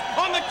guest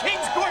on the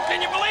King's Court. Can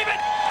you believe it?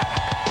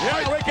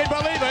 Yeah, we can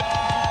believe it.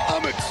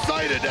 I'm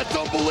excited. That's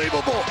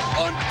unbelievable.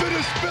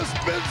 Unfinished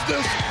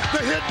business. The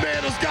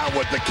Hitman has got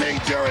with the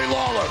King, Jerry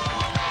Lawler.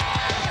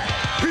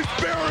 He's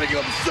burying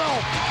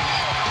himself.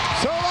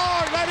 So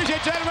long, ladies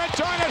and gentlemen.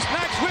 Join us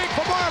next week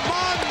for more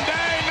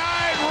Monday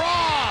Night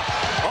Raw.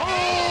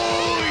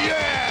 Oh,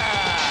 yeah.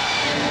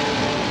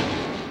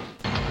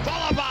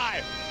 Followed by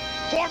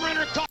former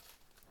Intercontinental.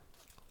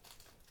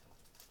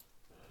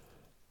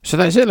 So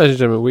that's it, ladies and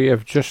gentlemen. We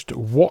have just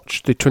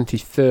watched the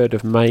 23rd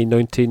of May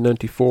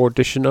 1994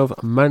 edition of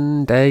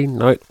Monday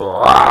Night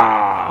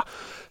Raw.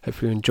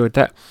 Hope you enjoyed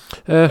that.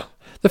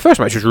 The first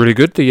match was really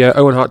good. The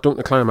Owen Hart Dunk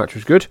the Clown match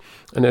was good,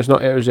 and it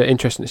was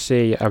interesting to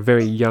see a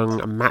very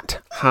young Matt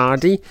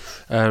Hardy.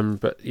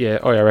 But yeah,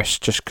 IRS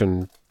just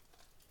can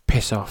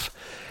piss off.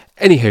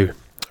 Anywho,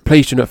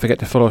 please do not forget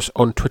to follow us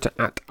on Twitter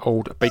at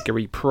Old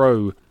Bakery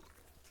Pro.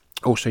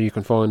 Also, you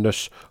can find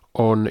us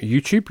on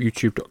YouTube,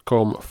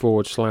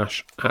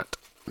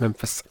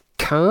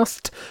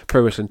 youtube.com/@MemphisCast,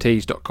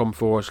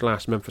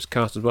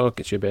 ProWrestlingTees.com/MemphisCast as well.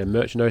 Gets you a bit of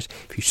merchandise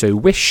if you so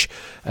wish.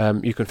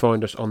 You can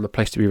find us on the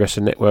Place to Be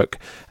Wrestling Network,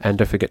 and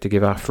don't forget to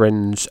give our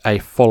friends a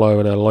follow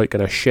and a like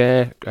and a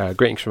share.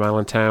 Greetings from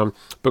Allentown,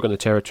 Book on the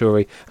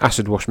Territory,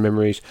 Acid Wash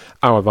Memories,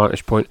 Our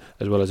Vantage Point,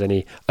 as well as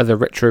any other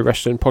retro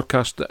wrestling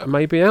podcasts that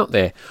may be out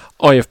there.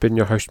 I have been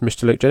your host,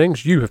 Mr. Luke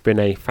Jennings. You have been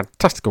a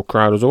fantastical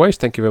crowd as always.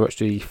 Thank you very much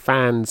to the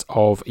fans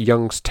of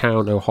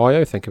Youngstown,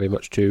 Ohio. Thank you very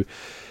much to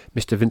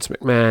Mr. Vince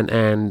McMahon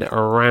and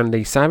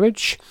Randy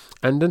Savage.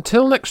 And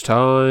until next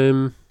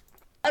time.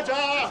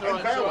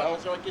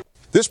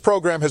 This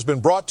program has been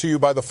brought to you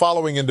by the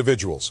following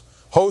individuals.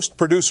 Host,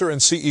 producer,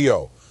 and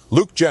CEO,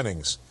 Luke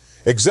Jennings.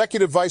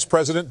 Executive Vice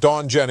President,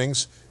 Dawn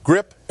Jennings.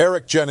 Grip,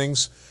 Eric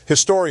Jennings.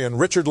 Historian,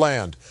 Richard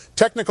Land.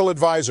 Technical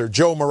Advisor,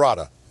 Joe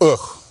Murata.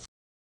 Ugh.